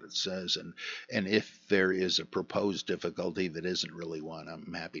it for what it says, and if there is a proposed difficulty that isn't really one,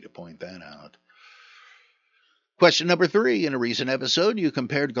 I'm happy to point that out. Question number 3. In a recent episode, you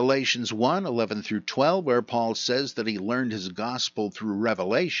compared Galatians 1:11 through 12, where Paul says that he learned his gospel through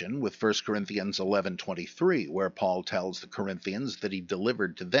revelation, with 1 Corinthians 11:23, where Paul tells the Corinthians that he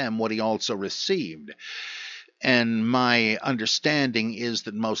delivered to them what he also received. And my understanding is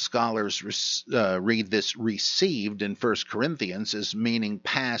that most scholars read this received in 1 Corinthians as meaning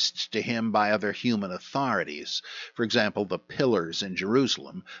passed to him by other human authorities. For example, the pillars in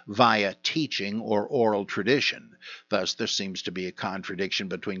Jerusalem, via teaching or oral tradition. Thus, there seems to be a contradiction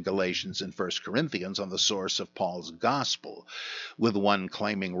between Galatians and 1 Corinthians on the source of Paul's gospel, with one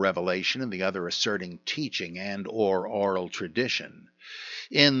claiming revelation and the other asserting teaching and or oral tradition.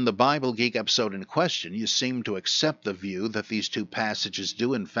 In the Bible Geek episode in question, you seem to accept the view that these two passages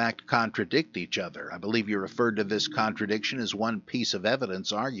do in fact contradict each other. I believe you referred to this contradiction as one piece of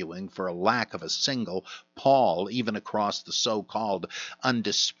evidence arguing for a lack of a single Paul, even across the so-called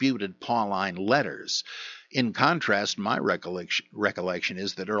undisputed Pauline letters. In contrast, my recollection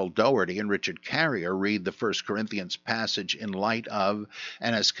is that Earl Doherty and Richard Carrier read the 1 Corinthians passage in light of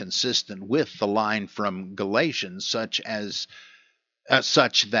and as consistent with the line from Galatians, such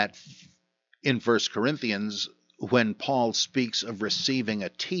that in 1 Corinthians, when Paul speaks of receiving a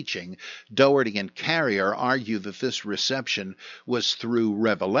teaching, Doherty and Carrier argue that this reception was through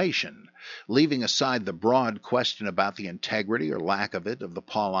revelation. Leaving aside the broad question about the integrity or lack of it of the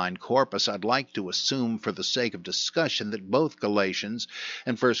Pauline corpus, I'd like to assume for the sake of discussion that both Galatians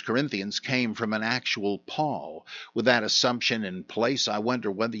and 1 Corinthians came from an actual Paul. With that assumption in place, I wonder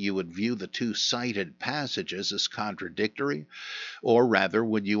whether you would view the two cited passages as contradictory, or rather,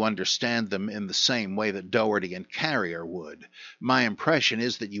 would you understand them in the same way that Doherty and Carrier would? My impression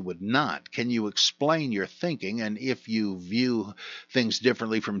is that you would not. Can you explain your thinking, and if you view things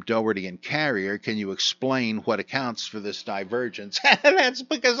differently from Doherty and Carrier, can you explain what accounts for this divergence? That's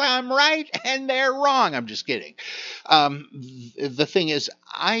because I'm right and they're wrong. I'm just kidding. The thing is,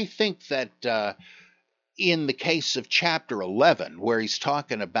 I think that in the case of chapter 11, where he's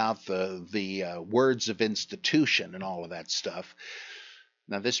talking about the words of institution and all of that stuff,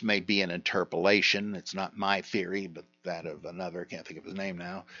 now this may be an interpolation. It's not my theory, but that of another. Can't think of his name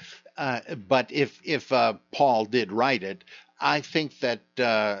now. But if Paul did write it, I think that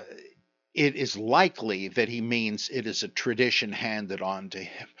it is likely that he means it is a tradition handed on to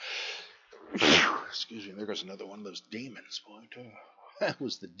him. Excuse me, there goes another one of those demons, boy. That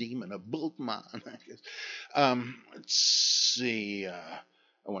was the demon of Bultmann, I guess. Let's see. I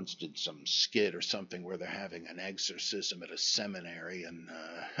once did some skit or something where they're having an exorcism at a seminary, and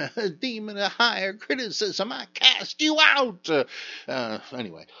demon of higher criticism, I cast you out.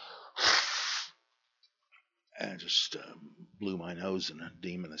 Anyway. I just blew my nose and a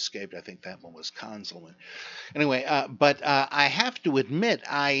demon escaped. I think that one was Consulman. Anyway, but I have to admit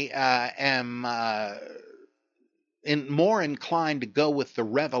I am more inclined to go with the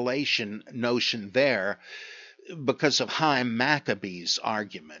revelation notion there because of Chaim Maccabee's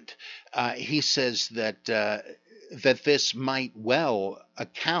argument. He says that this might well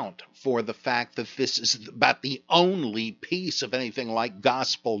account for the fact that this is about the only piece of anything like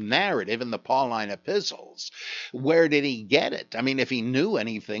gospel narrative in the Pauline epistles. Where did he get it? I mean, if he knew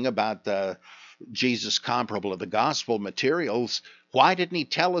anything about Jesus comparable to the gospel materials, why didn't he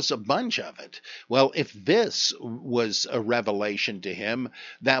tell us a bunch of it? Well, if this was a revelation to him,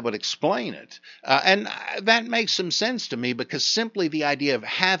 that would explain it. And that makes some sense to me, because simply the idea of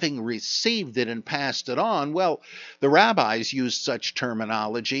having received it and passed it on, well, the rabbis used such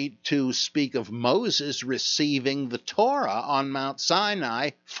terminology to speak of Moses receiving the Torah on Mount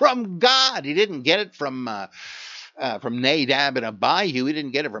Sinai from God. He didn't get it from Nadab and Abihu. He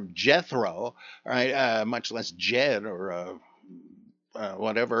didn't get it from Jethro, right? Much less Jed or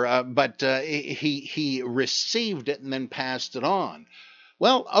whatever. But he received it and then passed it on.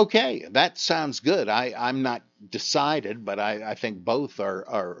 Well, okay, that sounds good. I'm not decided, but I think both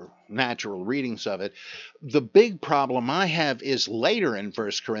are natural readings of it. The big problem I have is later in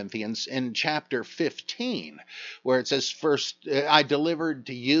 1 Corinthians in chapter 15, where it says, first, I delivered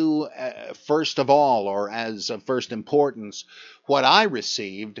to you first of all, or as of first importance, what I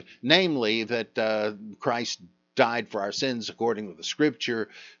received, namely that Christ died for our sins according to the scripture,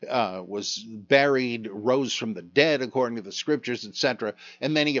 was buried, rose from the dead according to the scriptures, etc.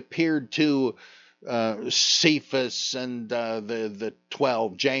 And then he appeared to Cephas and the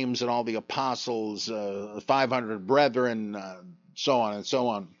 12, James and all the apostles, 500 brethren, so on and so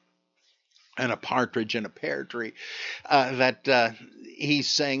on, and a partridge in a pear tree, that he's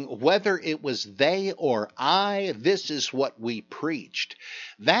saying, whether it was they or I, this is what we preached.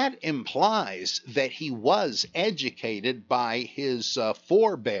 That implies that he was educated by his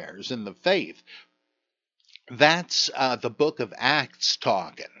forebears in the faith. That's the book of Acts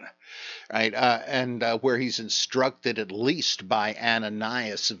talking, right? And where he's instructed at least by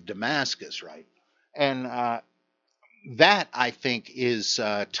Ananias of Damascus, right? And that, I think, is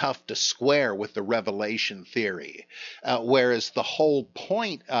tough to square with the revelation theory. Whereas the whole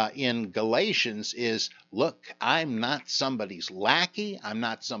point in Galatians is, look, I'm not somebody's lackey. I'm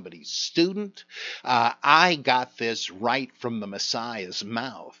not somebody's student. I got this right from the Messiah's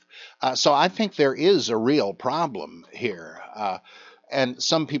mouth. So I think there is a real problem here. And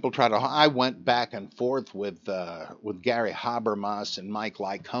some people try to. I went back and forth with Gary Habermas and Mike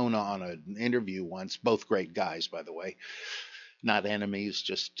Licona on an interview once. Both great guys, by the way, not enemies,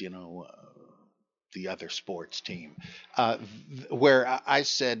 just the other sports team, where I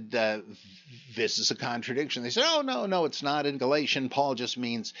said, this is a contradiction. They said, oh, no, it's not. In Galatians, Paul just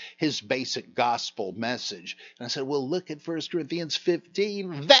means his basic gospel message. And I said, well, look at 1 Corinthians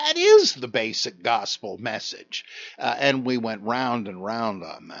 15. That is the basic gospel message. And we went round and round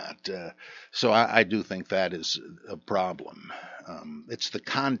on that. So I do think that is a problem. It's the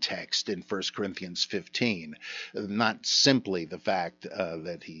context in 1 Corinthians 15, not simply the fact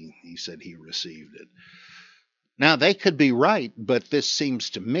that he said he received it. Now, they could be right, but this seems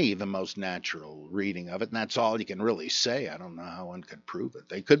to me the most natural reading of it, and that's all you can really say. I don't know how one could prove it.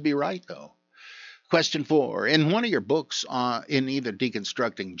 They could be right, though. Question 4. In one of your books, in either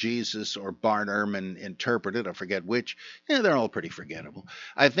Deconstructing Jesus or Bart Ehrman Interpreted, I forget which, they're all pretty forgettable.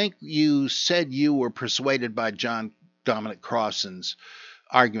 I think you said you were persuaded by John Dominic Crossan's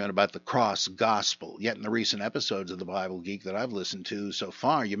argument about the cross gospel. Yet in the recent episodes of the Bible Geek that I've listened to so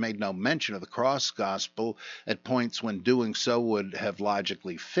far, you made no mention of the cross gospel at points when doing so would have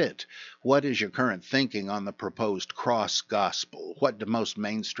logically fit. What is your current thinking on the proposed cross gospel? What do most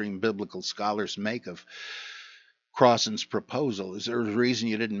mainstream biblical scholars make of Crossan's proposal? Is there a reason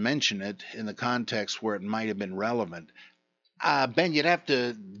you didn't mention it in the context where it might have been relevant? Ben, you'd have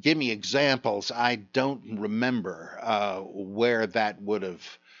to give me examples. I don't remember where that would have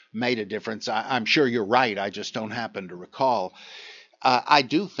made a difference. I'm sure you're right. I just don't happen to recall. I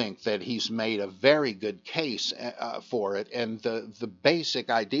do think that he's made a very good case for it. And the basic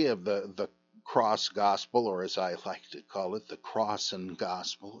idea of the cross gospel, or as I like to call it, the Crossan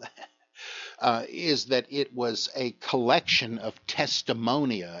gospel, is that it was a collection of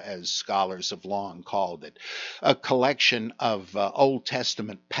testimonia, as scholars have long called it, a collection of Old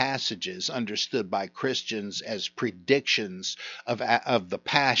Testament passages understood by Christians as predictions of the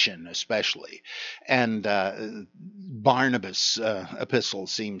Passion, especially. And Barnabas' epistle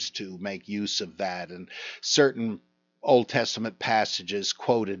seems to make use of that, and certain Old Testament passages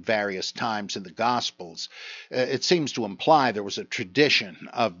quoted various times in the Gospels. It seems to imply there was a tradition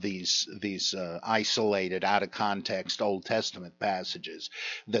of these isolated, out of context Old Testament passages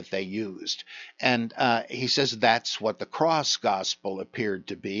that they used. And he says that's what the cross gospel appeared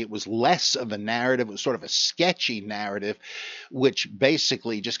to be. It was less of a narrative. It was sort of a sketchy narrative, which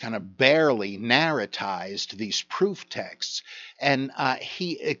basically just kind of barely narratized these proof texts. And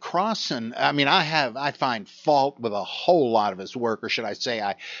Crossan, I mean, I find fault with a whole lot of his work, or should I say,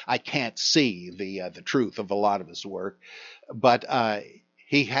 I can't see the truth of a lot of his work, but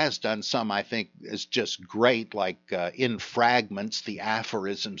he has done some I think is just great, like In Fragments, the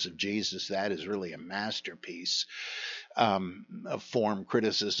aphorisms of Jesus. That is really a masterpiece of form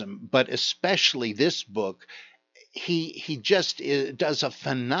criticism, but especially this book. He just does a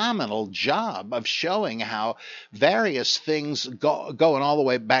phenomenal job of showing how various things going all the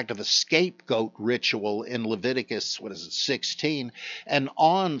way back to the scapegoat ritual in Leviticus, 16, and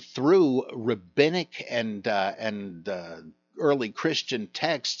on through rabbinic and early Christian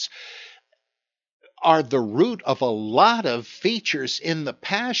texts, are the root of a lot of features in the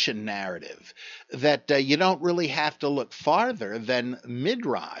Passion narrative that you don't really have to look farther than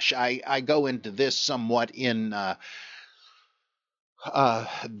Midrash. I go into this somewhat in the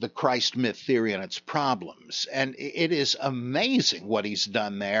Christ myth theory and its problems, and it is amazing what he's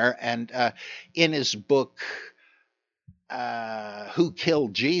done there. And in his book, Who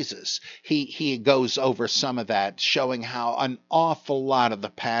Killed Jesus, he goes over some of that, showing how an awful lot of the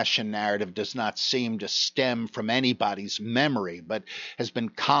Passion narrative does not seem to stem from anybody's memory, but has been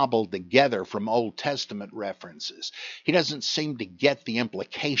cobbled together from Old Testament references. He doesn't seem to get the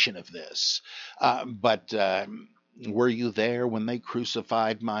implication of this, but were you there when they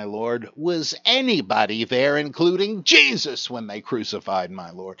crucified my Lord? Was anybody there, including Jesus, when they crucified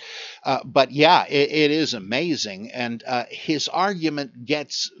my Lord? But yeah, it is amazing. And his argument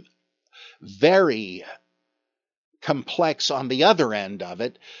gets very complex on the other end of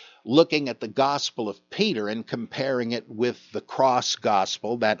it, looking at the Gospel of Peter and comparing it with the cross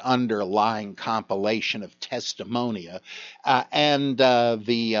gospel, that underlying compilation of testimonia, and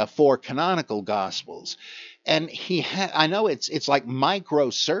the four canonical gospels. And I know it's like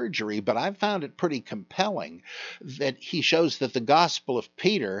microsurgery, but I found it pretty compelling that he shows that the Gospel of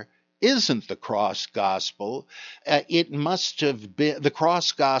Peter isn't the cross gospel. It must have been, the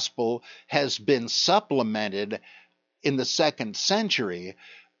cross gospel has been supplemented in the 2nd century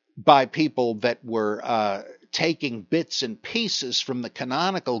by people that were taking bits and pieces from the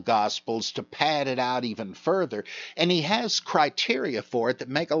canonical gospels to pad it out even further. And he has criteria for it that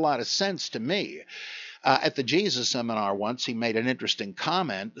make a lot of sense to me. At the Jesus seminar once, he made an interesting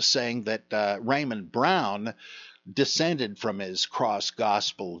comment saying that Raymond Brown dissented from his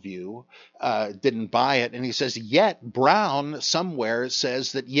cross-gospel view, didn't buy it. And he says, yet Brown somewhere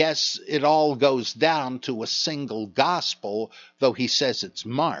says that, yes, it all goes down to a single gospel, though he says it's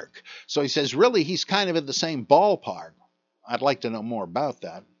Mark. So he says, really, he's kind of in the same ballpark. I'd like to know more about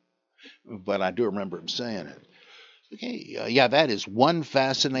that, but I do remember him saying it. Okay, yeah, that is one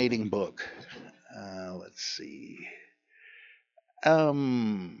fascinating book. Let's see.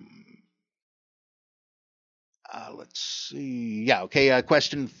 Let's see. Yeah, okay,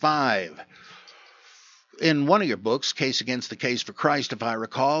 question 5. In one of your books, Case Against the Case for Christ, if I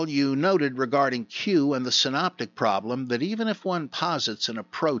recall, you noted regarding Q and the synoptic problem that even if one posits an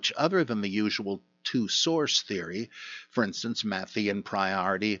approach other than the usual two-source theory, for instance, Matthean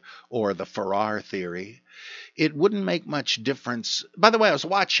priority or the Farrar theory, it wouldn't make much difference. By the way, I was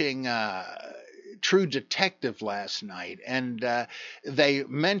watching True Detective last night, and they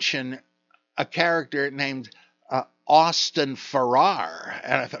mention a character named Austin Farrar,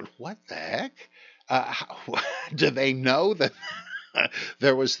 and I thought, what the heck? Do they know that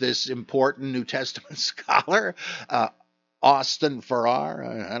there was this important New Testament scholar, Austin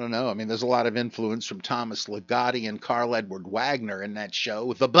Farrar? I don't know. I mean, there's a lot of influence from Thomas Ligotti and Carl Edward Wagner in that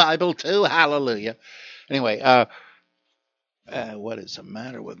show. The Bible too, hallelujah. Anyway, what is the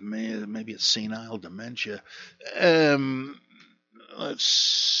matter with me? Maybe it's senile dementia. Let's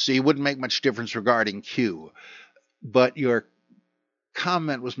see. It wouldn't make much difference regarding Q, but your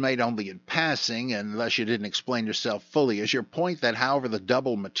comment was made only in passing, and thus you didn't explain yourself fully. Is your point that however the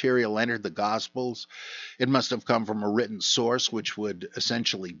double material entered the Gospels, it must have come from a written source, which would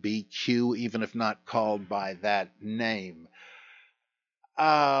essentially be Q, even if not called by that name?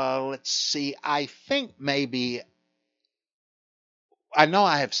 Let's see. I think maybe, I know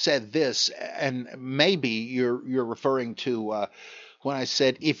I have said this, and maybe you're referring to when I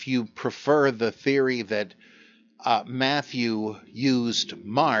said if you prefer the theory that Matthew used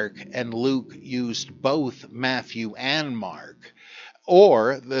Mark and Luke used both Matthew and Mark,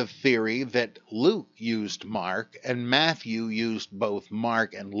 or the theory that Luke used Mark and Matthew used both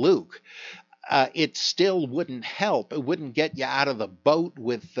Mark and Luke. It still wouldn't help. It wouldn't get you out of the boat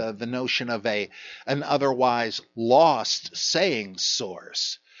with the notion of an otherwise lost saying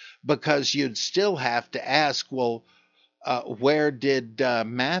source, because you'd still have to ask, well, where did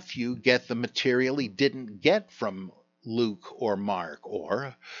Matthew get the material he didn't get from Luke or Mark?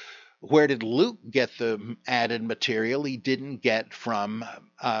 Or where did Luke get the added material he didn't get from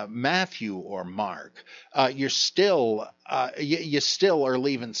Matthew or Mark? You still are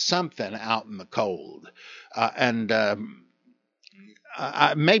leaving something out in the cold.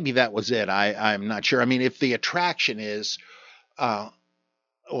 Maybe that was it. I'm not sure. I mean, if the attraction is, well,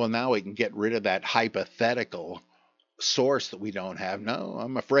 now we can get rid of that hypothetical source that we don't have. No,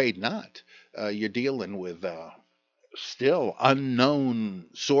 I'm afraid not. You're dealing with still unknown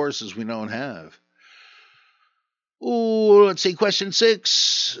sources we don't have. Ooh, let's see, question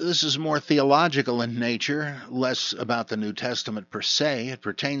 6. This is more theological in nature, less about the New Testament per se. It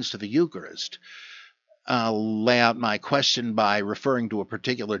pertains to the Eucharist. I'll lay out my question by referring to a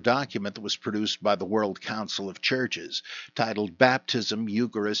particular document that was produced by the World Council of Churches, titled Baptism,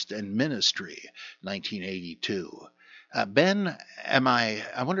 Eucharist, and Ministry, 1982. Ben, I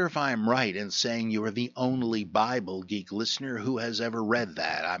wonder if I am right in saying you are the only Bible Geek listener who has ever read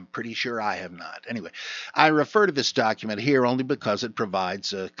that. I'm pretty sure I have not. Anyway, I refer to this document here only because it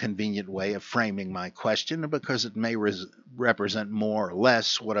provides a convenient way of framing my question, and because it may represent more or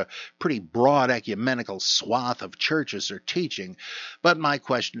less what a pretty broad ecumenical swath of churches are teaching. But my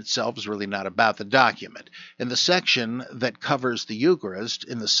question itself is really not about the document. In the section that covers the Eucharist,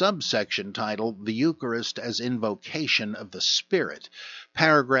 in the subsection titled The Eucharist as Invocation of the Spirit,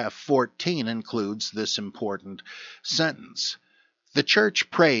 paragraph 14 includes this important sentence: the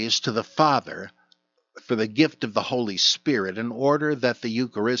Church prays to the Father for the gift of the Holy Spirit in order that the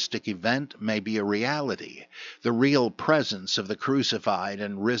Eucharistic event may be a reality, the real presence of the crucified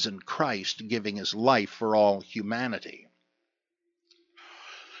and risen Christ giving his life for all humanity.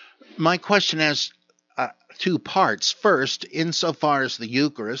 My question has two parts. First, insofar as the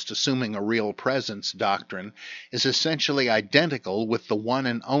Eucharist, assuming a real presence doctrine, is essentially identical with the one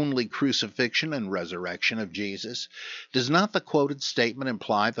and only crucifixion and resurrection of Jesus, does not the quoted statement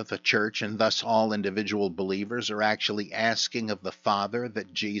imply that the Church, and thus all individual believers, are actually asking of the Father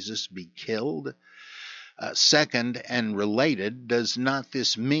that Jesus be killed? Second, and related, does not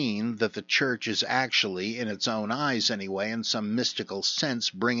this mean that the Church is actually, in its own eyes anyway, in some mystical sense,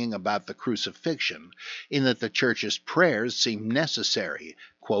 bringing about the crucifixion, in that the Church's prayers seem necessary,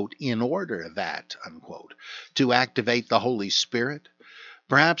 quote, in order that, unquote, to activate the Holy Spirit?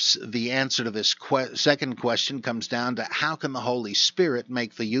 Perhaps the answer to this second question comes down to how can the Holy Spirit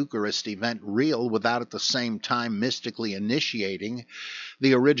make the Eucharist event real without at the same time mystically initiating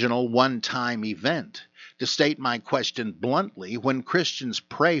the original one-time event? To state my question bluntly, when Christians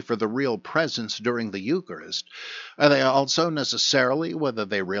pray for the real presence during the Eucharist, are they also necessarily, whether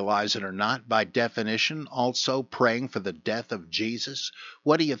they realize it or not, by definition, also praying for the death of Jesus?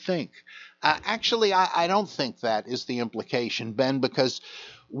 What do you think? Actually, I don't think that is the implication, Ben, because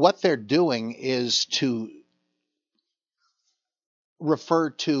what they're doing is to refer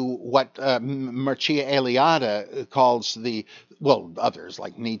to what Mircea Eliade calls others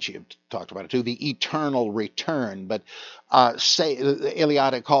like Nietzsche have talked about it too, the eternal return. But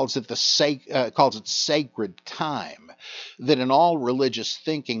Eliade calls it sacred time. That in all religious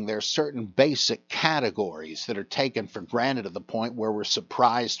thinking, there are certain basic categories that are taken for granted to the point where we're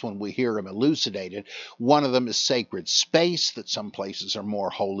surprised when we hear them elucidated. One of them is sacred space, that some places are more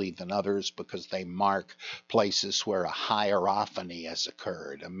holy than others because they mark places where a hierophany has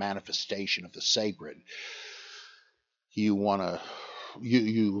occurred, a manifestation of the sacred. You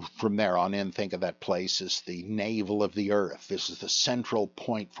from there on in think of that place as the navel of the earth. This is the central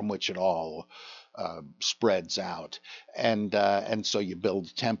point from which it all spreads out, and so you build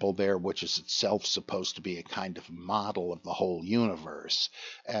a temple there, which is itself supposed to be a kind of model of the whole universe,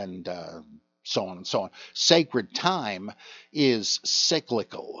 and so on and so on. Sacred time is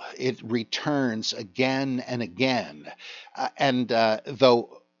cyclical. It returns again and again, and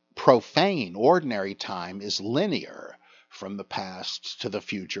though profane, ordinary time is linear from the past to the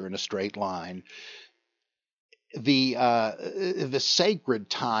future in a straight line, the sacred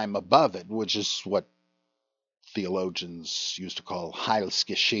time above it, which is what theologians used to call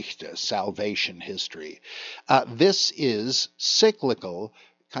Heilsgeschichte, salvation history, this is cyclical,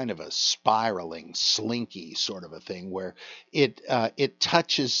 kind of a spiraling, slinky sort of a thing, where it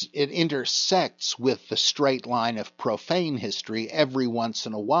intersects with the straight line of profane history every once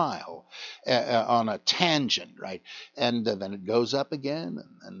in a while on a tangent, right? And then it goes up again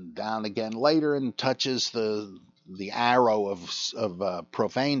and down again later and touches the arrow of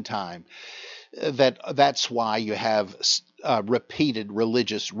profane time. That's why you have repeated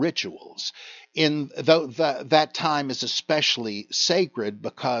religious rituals. That time is especially sacred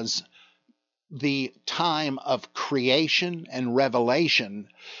because the time of creation and revelation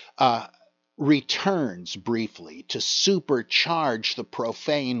returns briefly to supercharge the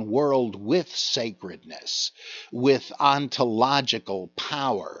profane world with sacredness, with ontological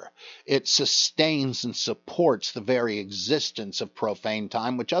power. It sustains and supports the very existence of profane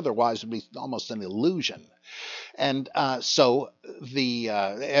time, which otherwise would be almost an illusion. And so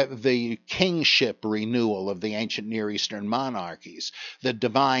the kingship renewal of the ancient Near Eastern monarchies, the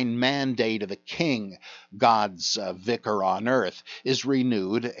divine mandate of the king, God's vicar on earth, is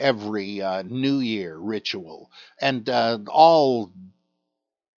renewed every New Year ritual. And all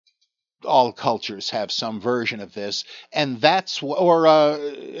cultures have some version of this, and that's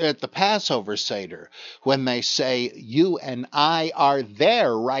at the Passover Seder, when they say, you and I are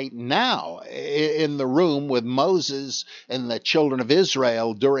there right now in the room with Moses and the children of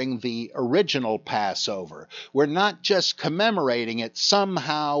Israel during the original Passover. We're not just commemorating it,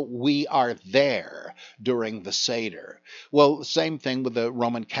 somehow we are there during the Seder. Well, the same thing with the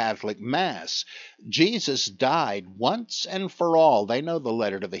Roman Catholic Mass. Jesus died once and for all. They know the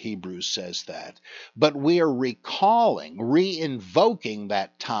letter to the Hebrews says that. But we are reinvoking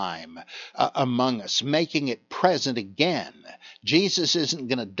that time among us, making it present again. Jesus isn't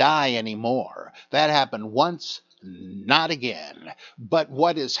going to die anymore. That happened once, not again. But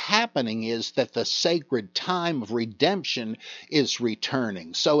what is happening is that the sacred time of redemption is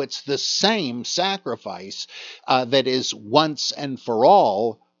returning. So it's the same sacrifice that is once and for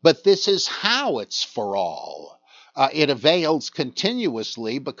all, but this is how it's for all. It avails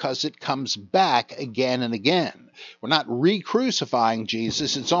continuously because it comes back again and again. We're not re-crucifying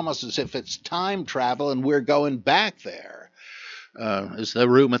Jesus. It's almost as if it's time travel and we're going back there. Is there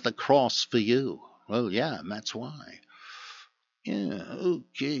room at the cross for you? Well, yeah, and that's why. Yeah,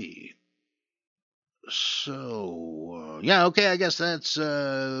 okay. So, okay, I guess that's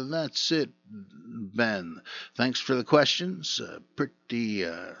it, Ben. Thanks for the questions. Pretty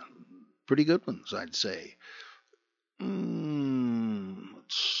good ones, I'd say.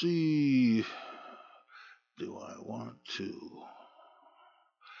 Let's see. Do I want to?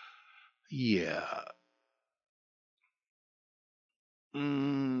 Yeah.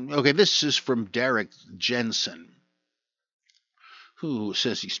 Okay, this is from Derek Jensen, who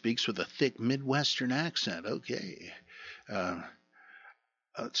says he speaks with a thick Midwestern accent. Okay.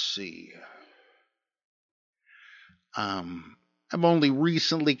 Let's see. I've only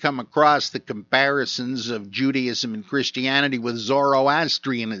recently come across the comparisons of Judaism and Christianity with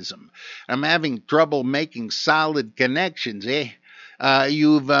Zoroastrianism. I'm having trouble making solid connections,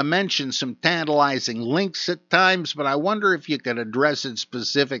 You've mentioned some tantalizing links at times, but I wonder if you could address it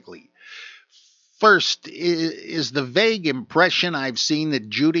specifically. First, is the vague impression I've seen that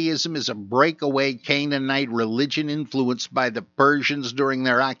Judaism is a breakaway Canaanite religion influenced by the Persians during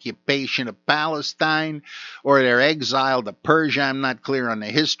their occupation of Palestine or their exile to Persia. I'm not clear on the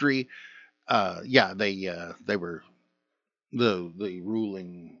history. They were the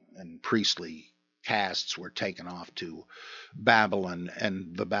ruling and priestly castes were taken off to Babylon,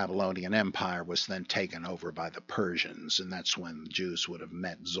 and the Babylonian Empire was then taken over by the Persians, and that's when Jews would have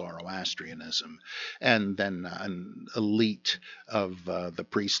met Zoroastrianism. And then an elite of the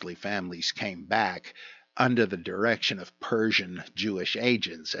priestly families came back under the direction of Persian Jewish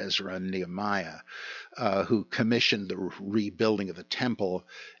agents, Ezra and Nehemiah, who commissioned the rebuilding of the temple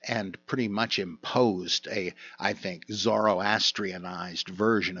and pretty much imposed I think, Zoroastrianized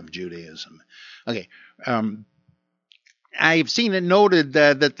version of Judaism. Okay, I've seen it noted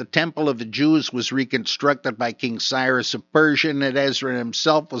that the temple of the Jews was reconstructed by King Cyrus of Persia, and that Ezra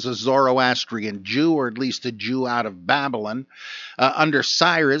himself was a Zoroastrian Jew, or at least a Jew out of Babylon, under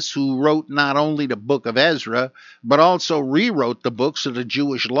Cyrus, who wrote not only the book of Ezra, but also rewrote the books of the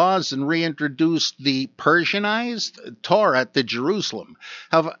Jewish laws and reintroduced the Persianized Torah to Jerusalem.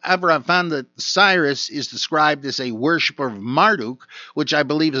 However, I found that Cyrus is described as a worshiper of Marduk, which I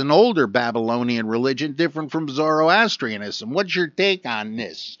believe is an older Babylonian religion different from Zoroastrianism. What's your take on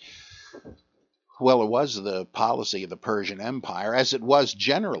this? Well, it was the policy of the Persian Empire, as it was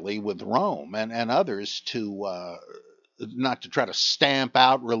generally with Rome and others, to not to try to stamp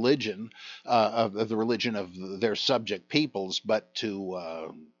out religion, of the religion of their subject peoples, but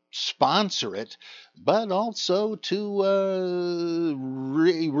to sponsor it, but also to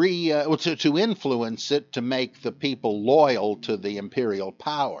to influence it to make the people loyal to the imperial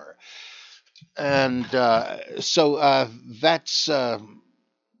power. And that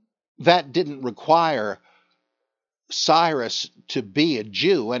didn't require Cyrus to be a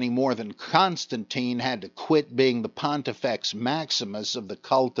Jew any more than Constantine had to quit being the Pontifex Maximus of the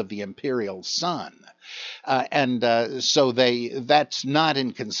cult of the imperial sun. So that's not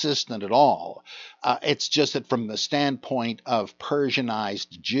inconsistent at all. It's just that from the standpoint of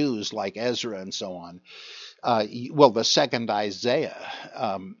Persianized Jews like Ezra and so on, the second Isaiah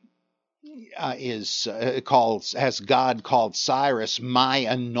has God called Cyrus my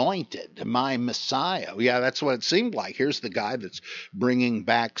anointed, my Messiah. Yeah, that's what it seemed like. Here's the guy that's bringing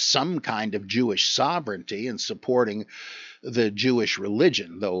back some kind of Jewish sovereignty and supporting the Jewish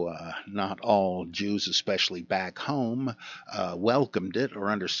religion, though not all Jews, especially back home, welcomed it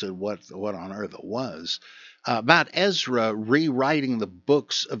or understood what on earth it was. About Ezra rewriting the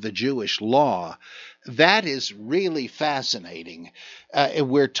books of the Jewish law, that is really fascinating.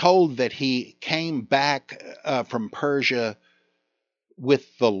 We're told that he came back from Persia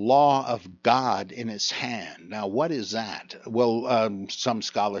with the law of God in his hand. Now, what is that? Well, some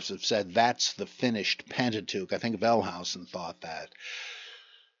scholars have said that's the finished Pentateuch. I think Wellhausen thought that.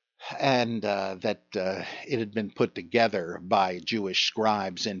 And that it had been put together by Jewish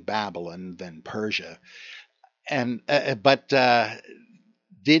scribes in Babylon, then Persia. But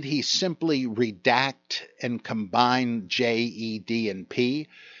did he simply redact and combine J, E, D, and P?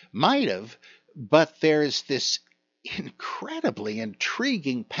 Might have, but there's this incredibly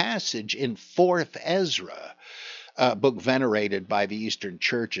intriguing passage in 4th Ezra, a book venerated by the Eastern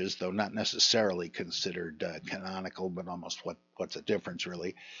churches, though not necessarily considered canonical, but almost what's the difference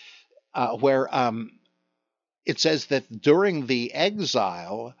really, where it says that during the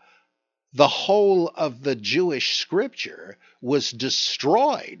exile, the whole of the Jewish scripture was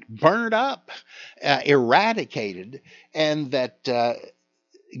destroyed, burned up, eradicated, and that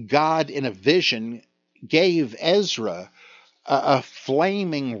God in a vision gave Ezra a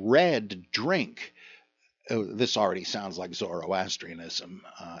flaming red drink. This already sounds like Zoroastrianism.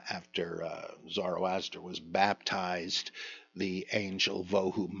 After Zoroaster was baptized, the angel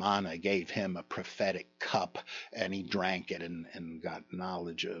Vohumana gave him a prophetic cup, and he drank it and got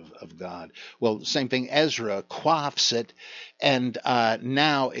knowledge of God. Well, same thing, Ezra quaffs it, and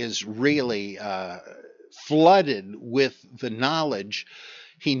now is really flooded with the knowledge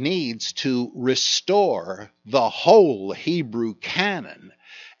he needs to restore the whole Hebrew canon.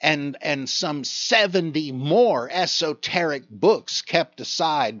 and some 70 more esoteric books kept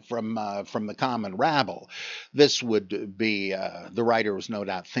aside from the common rabble. This would be the writer was no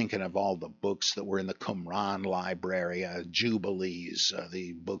doubt thinking of all the books that were in the Qumran library, Jubilees,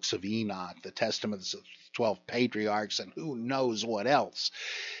 the books of Enoch, the Testaments of 12 patriarchs, and who knows what else.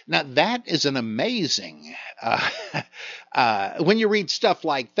 Now, that is an amazing, when you read stuff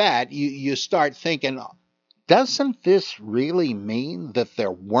like that, you start thinking, doesn't this really mean that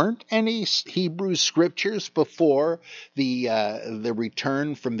there weren't any Hebrew scriptures before the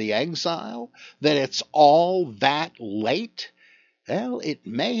return from the exile? That it's all that late? Well, it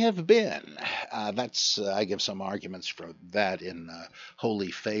may have been. I give some arguments for that in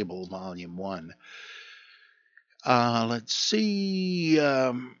Holy Fable, Volume 1. Let's see.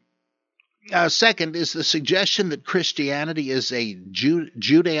 Second is the suggestion that Christianity is a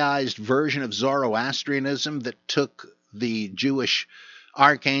Judaized version of Zoroastrianism that took the Jewish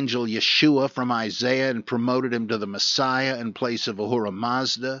archangel Yeshua from Isaiah and promoted him to the Messiah in place of Ahura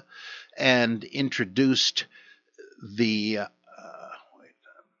Mazda, and introduced the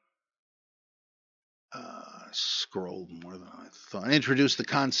scrolled more than I thought. Introduced the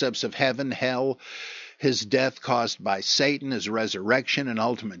concepts of heaven, hell, his death caused by Satan, his resurrection, and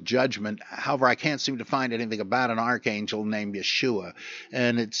ultimate judgment. However, I can't seem to find anything about an archangel named Yeshua.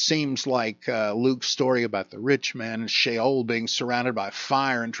 And it seems like Luke's story about the rich man in Sheol being surrounded by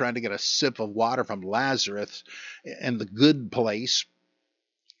fire and trying to get a sip of water from Lazarus in the good place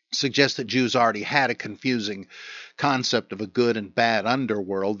suggests that Jews already had a confusing concept of a good and bad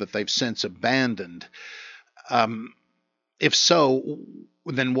underworld that they've since abandoned. If so,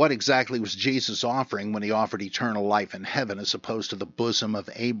 then what exactly was Jesus offering when he offered eternal life in heaven as opposed to the bosom of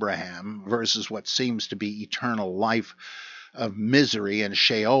Abraham versus what seems to be eternal life of misery in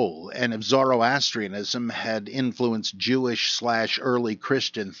Sheol? And if Zoroastrianism had influenced Jewish/early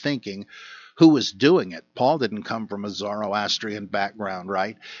Christian thinking, who was doing it? Paul didn't come from a Zoroastrian background,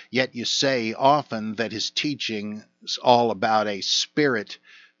 right? Yet you say often that his teaching is all about a spirit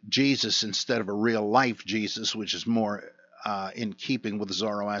Jesus instead of a real life Jesus, which is more in keeping with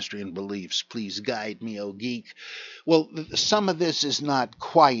Zoroastrian beliefs. Please guide me, O Geek. Well, some of this is not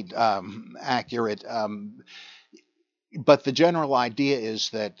quite accurate, but the general idea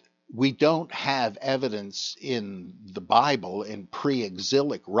is that we don't have evidence in the Bible, in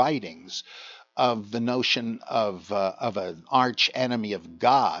pre-exilic writings, of the notion of an arch enemy of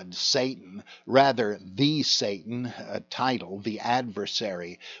God, Satan. Rather, the Satan, title, the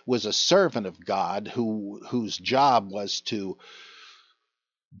adversary, was a servant of God whose job was to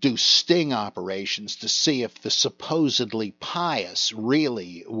do sting operations to see if the supposedly pious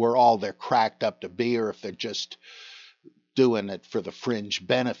really were all they're cracked up to be, or if they're just doing it for the fringe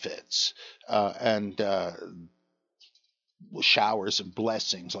benefits and showers of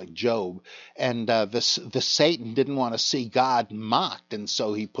blessings like Job. And the Satan didn't want to see God mocked, and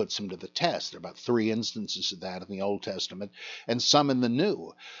so he puts him to the test. There are about 3 instances of that in the Old Testament and some in the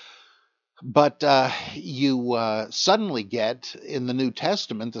New. But you suddenly get in the New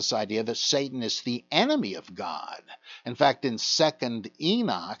Testament this idea that Satan is the enemy of God. In fact, in 2nd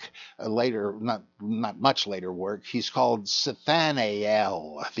Enoch, later, not much later work, he's called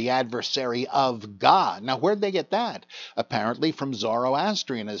Nathanael, the adversary of God. Now, where'd they get that? Apparently from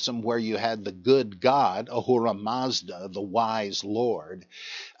Zoroastrianism, where you had the good God, Ahura Mazda, the wise Lord,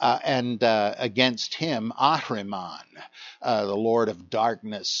 and against him, Ahriman, the Lord of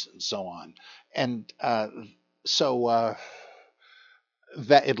darkness, and so on. And so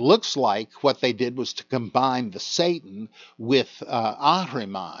that it looks like what they did was to combine the Satan with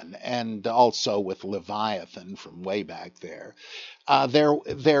Ahriman and also with Leviathan from way back there.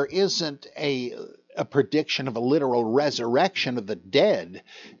 There isn't a prediction of a literal resurrection of the dead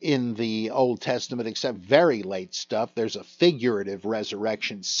in the Old Testament, except very late stuff. There's a figurative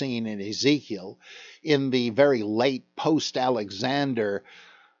resurrection scene in Ezekiel. In the very late post-Alexander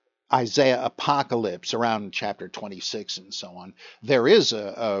Isaiah apocalypse around chapter 26 and so on, there is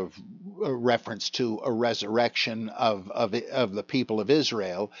a reference to a resurrection of the people of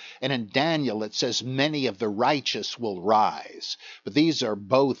Israel. And in Daniel it says many of the righteous will rise. But these are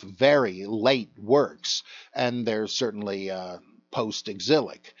both very late works, and they're certainly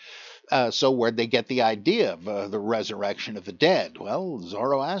post-exilic. So where'd they get the idea of the resurrection of the dead? Well,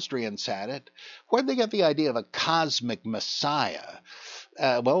 Zoroastrians had it. Where'd they get the idea of a cosmic Messiah?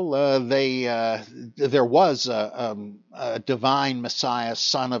 There was a divine Messiah,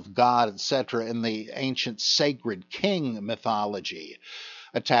 Son of God, etc., in the ancient sacred king mythology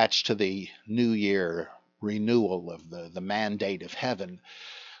attached to the New Year renewal of the mandate of heaven,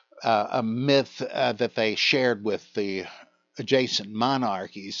 a myth that they shared with the adjacent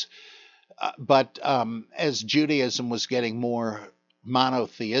monarchies. But as Judaism was getting more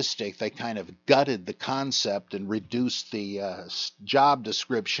monotheistic, they kind of gutted the concept and reduced the job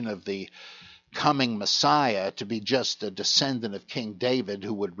description of the coming Messiah to be just a descendant of King David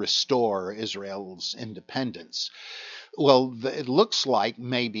who would restore Israel's independence. Well, it looks like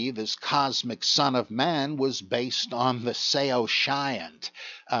maybe this cosmic Son of Man was based on the Saoshyant,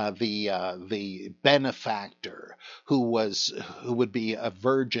 the benefactor who would be a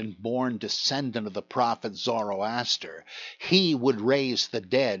virgin-born descendant of the prophet Zoroaster. He would raise the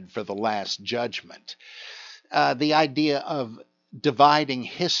dead for the last judgment. The idea of dividing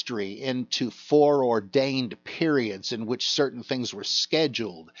history into foreordained periods in which certain things were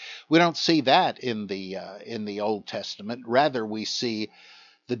scheduled. We don't see that in the Old Testament. Rather, we see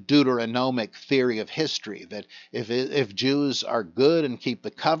the Deuteronomic theory of history, that if Jews are good and keep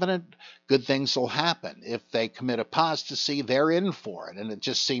the covenant, good things will happen. If they commit apostasy, they're in for it. And it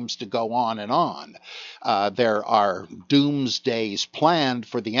just seems to go on and on. There are doomsdays planned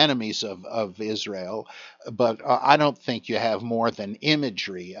for the enemies of Israel, but I don't think you have more than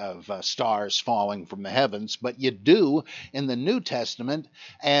imagery of stars falling from the heavens, but you do in the New Testament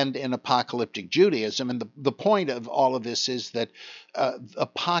and in apocalyptic Judaism. And the point of all of this is that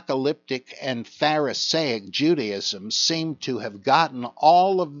apocalyptic and Pharisaic Judaism seem to have gotten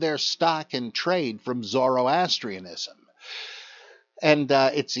all of their stock in trade from Zoroastrianism. And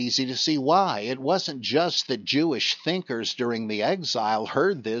it's easy to see why. It wasn't just that Jewish thinkers during the exile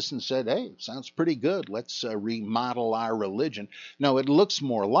heard this and said, hey, sounds pretty good, let's remodel our religion. No, it looks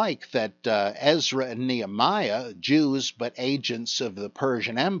more like that Ezra and Nehemiah, Jews but agents of the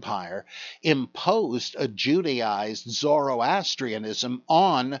Persian Empire, imposed a Judaized Zoroastrianism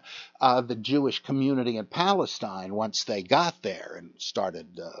on the Jewish community in Palestine once they got there and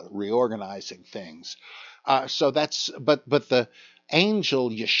started reorganizing things. But the angel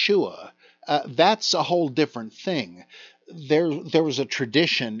Yeshua, that's a whole different thing. There was a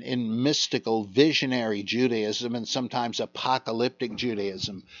tradition in mystical visionary Judaism and sometimes apocalyptic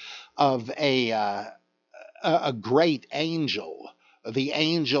Judaism of a great angel, the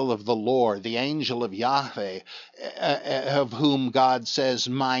angel of the Lord, the angel of Yahweh, of whom God says,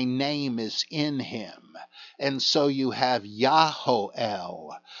 my name is in him. And so you have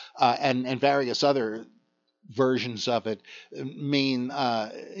Yahoel and various other versions of it mean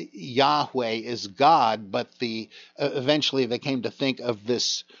Yahweh is God, but eventually they came to think of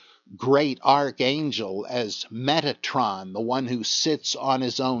this great archangel as Metatron, the one who sits on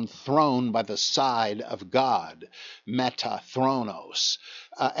his own throne by the side of God, Metathronos.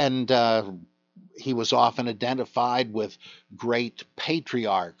 And he was often identified with great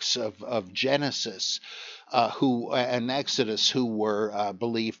patriarchs of Genesis, and Exodus, who were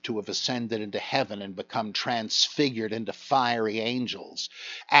believed to have ascended into heaven and become transfigured into fiery angels.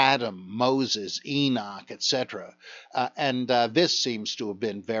 Adam, Moses, Enoch, etc. And this seems to have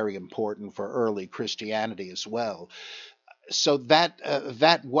been very important for early Christianity as well. So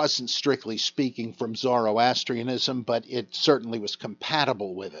that wasn't strictly speaking from Zoroastrianism, but it certainly was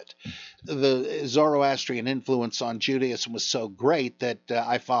compatible with it. The Zoroastrian influence on Judaism was so great that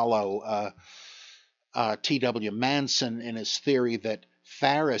I follow T.W. Manson in his theory that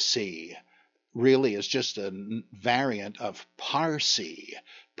Pharisee really is just a variant of Parsi,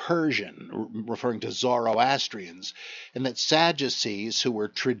 Persian, referring to Zoroastrians, and that Sadducees, who were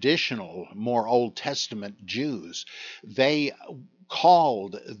traditional, more Old Testament Jews, they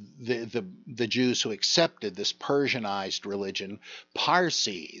called the Jews who accepted this Persianized religion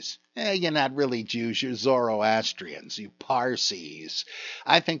Parsis. You're not really Jews, you're Zoroastrians, you Parsis.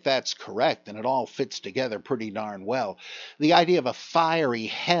 I think that's correct, and it all fits together pretty darn well. The idea of a fiery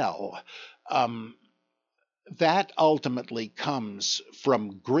hell, that ultimately comes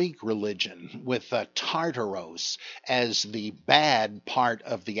from Greek religion, with Tartaros as the bad part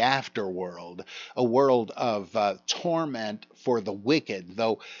of the afterworld, a world of torment for the wicked,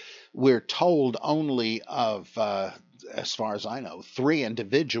 though we're told only of, as far as I know, 3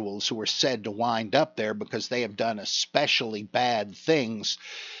 individuals who were said to wind up there because they have done especially bad things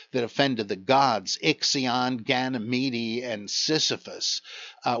that offended the gods, Ixion, Ganymede, and Sisyphus.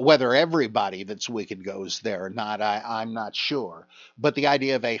 Whether everybody that's wicked goes there or not, I'm not sure. But the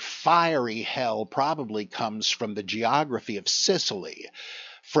idea of a fiery hell probably comes from the geography of Sicily.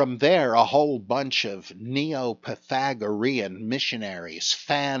 From there, a whole bunch of Neo-Pythagorean missionaries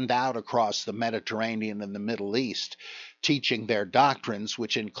fanned out across the Mediterranean and the Middle East, teaching their doctrines,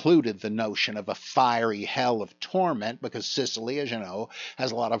 which included the notion of a fiery hell of torment, because Sicily, as you know,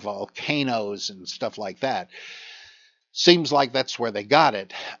 has a lot of volcanoes and stuff like that. Seems like that's where they got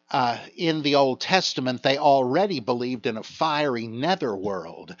it. In the Old Testament, they already believed in a fiery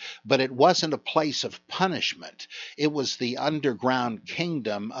netherworld, but it wasn't a place of punishment. It was the underground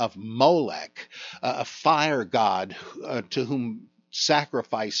kingdom of Molech, a fire god to whom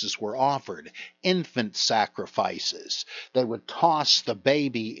sacrifices were offered, infant sacrifices. They would toss the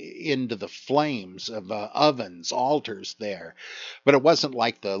baby into the flames of ovens, altars there. But it wasn't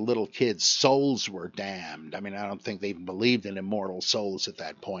like the little kids' souls were damned. I mean, I don't think they even believed in immortal souls at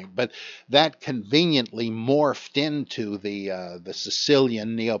that point. But that conveniently morphed into the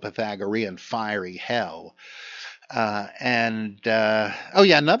Sicilian Neo-Pythagorean fiery hell. Another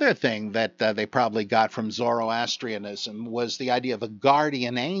thing that they probably got from Zoroastrianism was the idea of a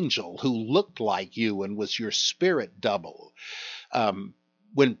guardian angel who looked like you and was your spirit double.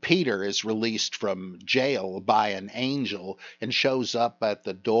 When Peter is released from jail by an angel and shows up at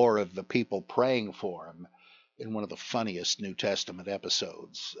the door of the people praying for him in one of the funniest New Testament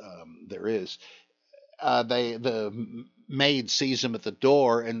episodes there is, the maid sees him at the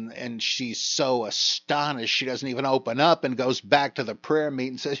door, and she's so astonished she doesn't even open up and goes back to the prayer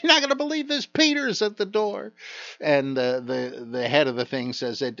meeting and says, "You're not going to believe this, Peter's at the door." And the head of the thing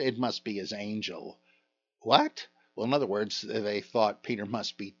says, it must be his angel. What? Well, in other words, they thought Peter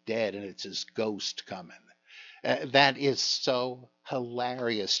must be dead and it's his ghost coming. That is so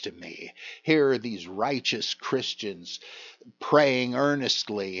hilarious to me. Here are these righteous Christians praying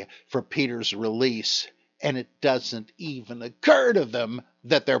earnestly for Peter's release, and it doesn't even occur to them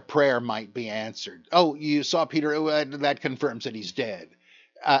that their prayer might be answered. Oh, you saw Peter? That confirms that he's dead.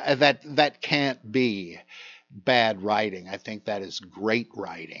 That can't be bad writing. I think that is great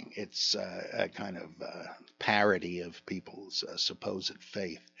writing. It's a kind of parody of people's supposed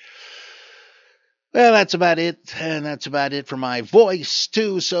faith. Well, that's about it, and that's about it for my voice,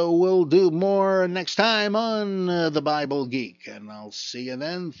 too, so we'll do more next time on The Bible Geek, and I'll see you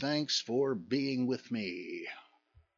then. Thanks for being with me.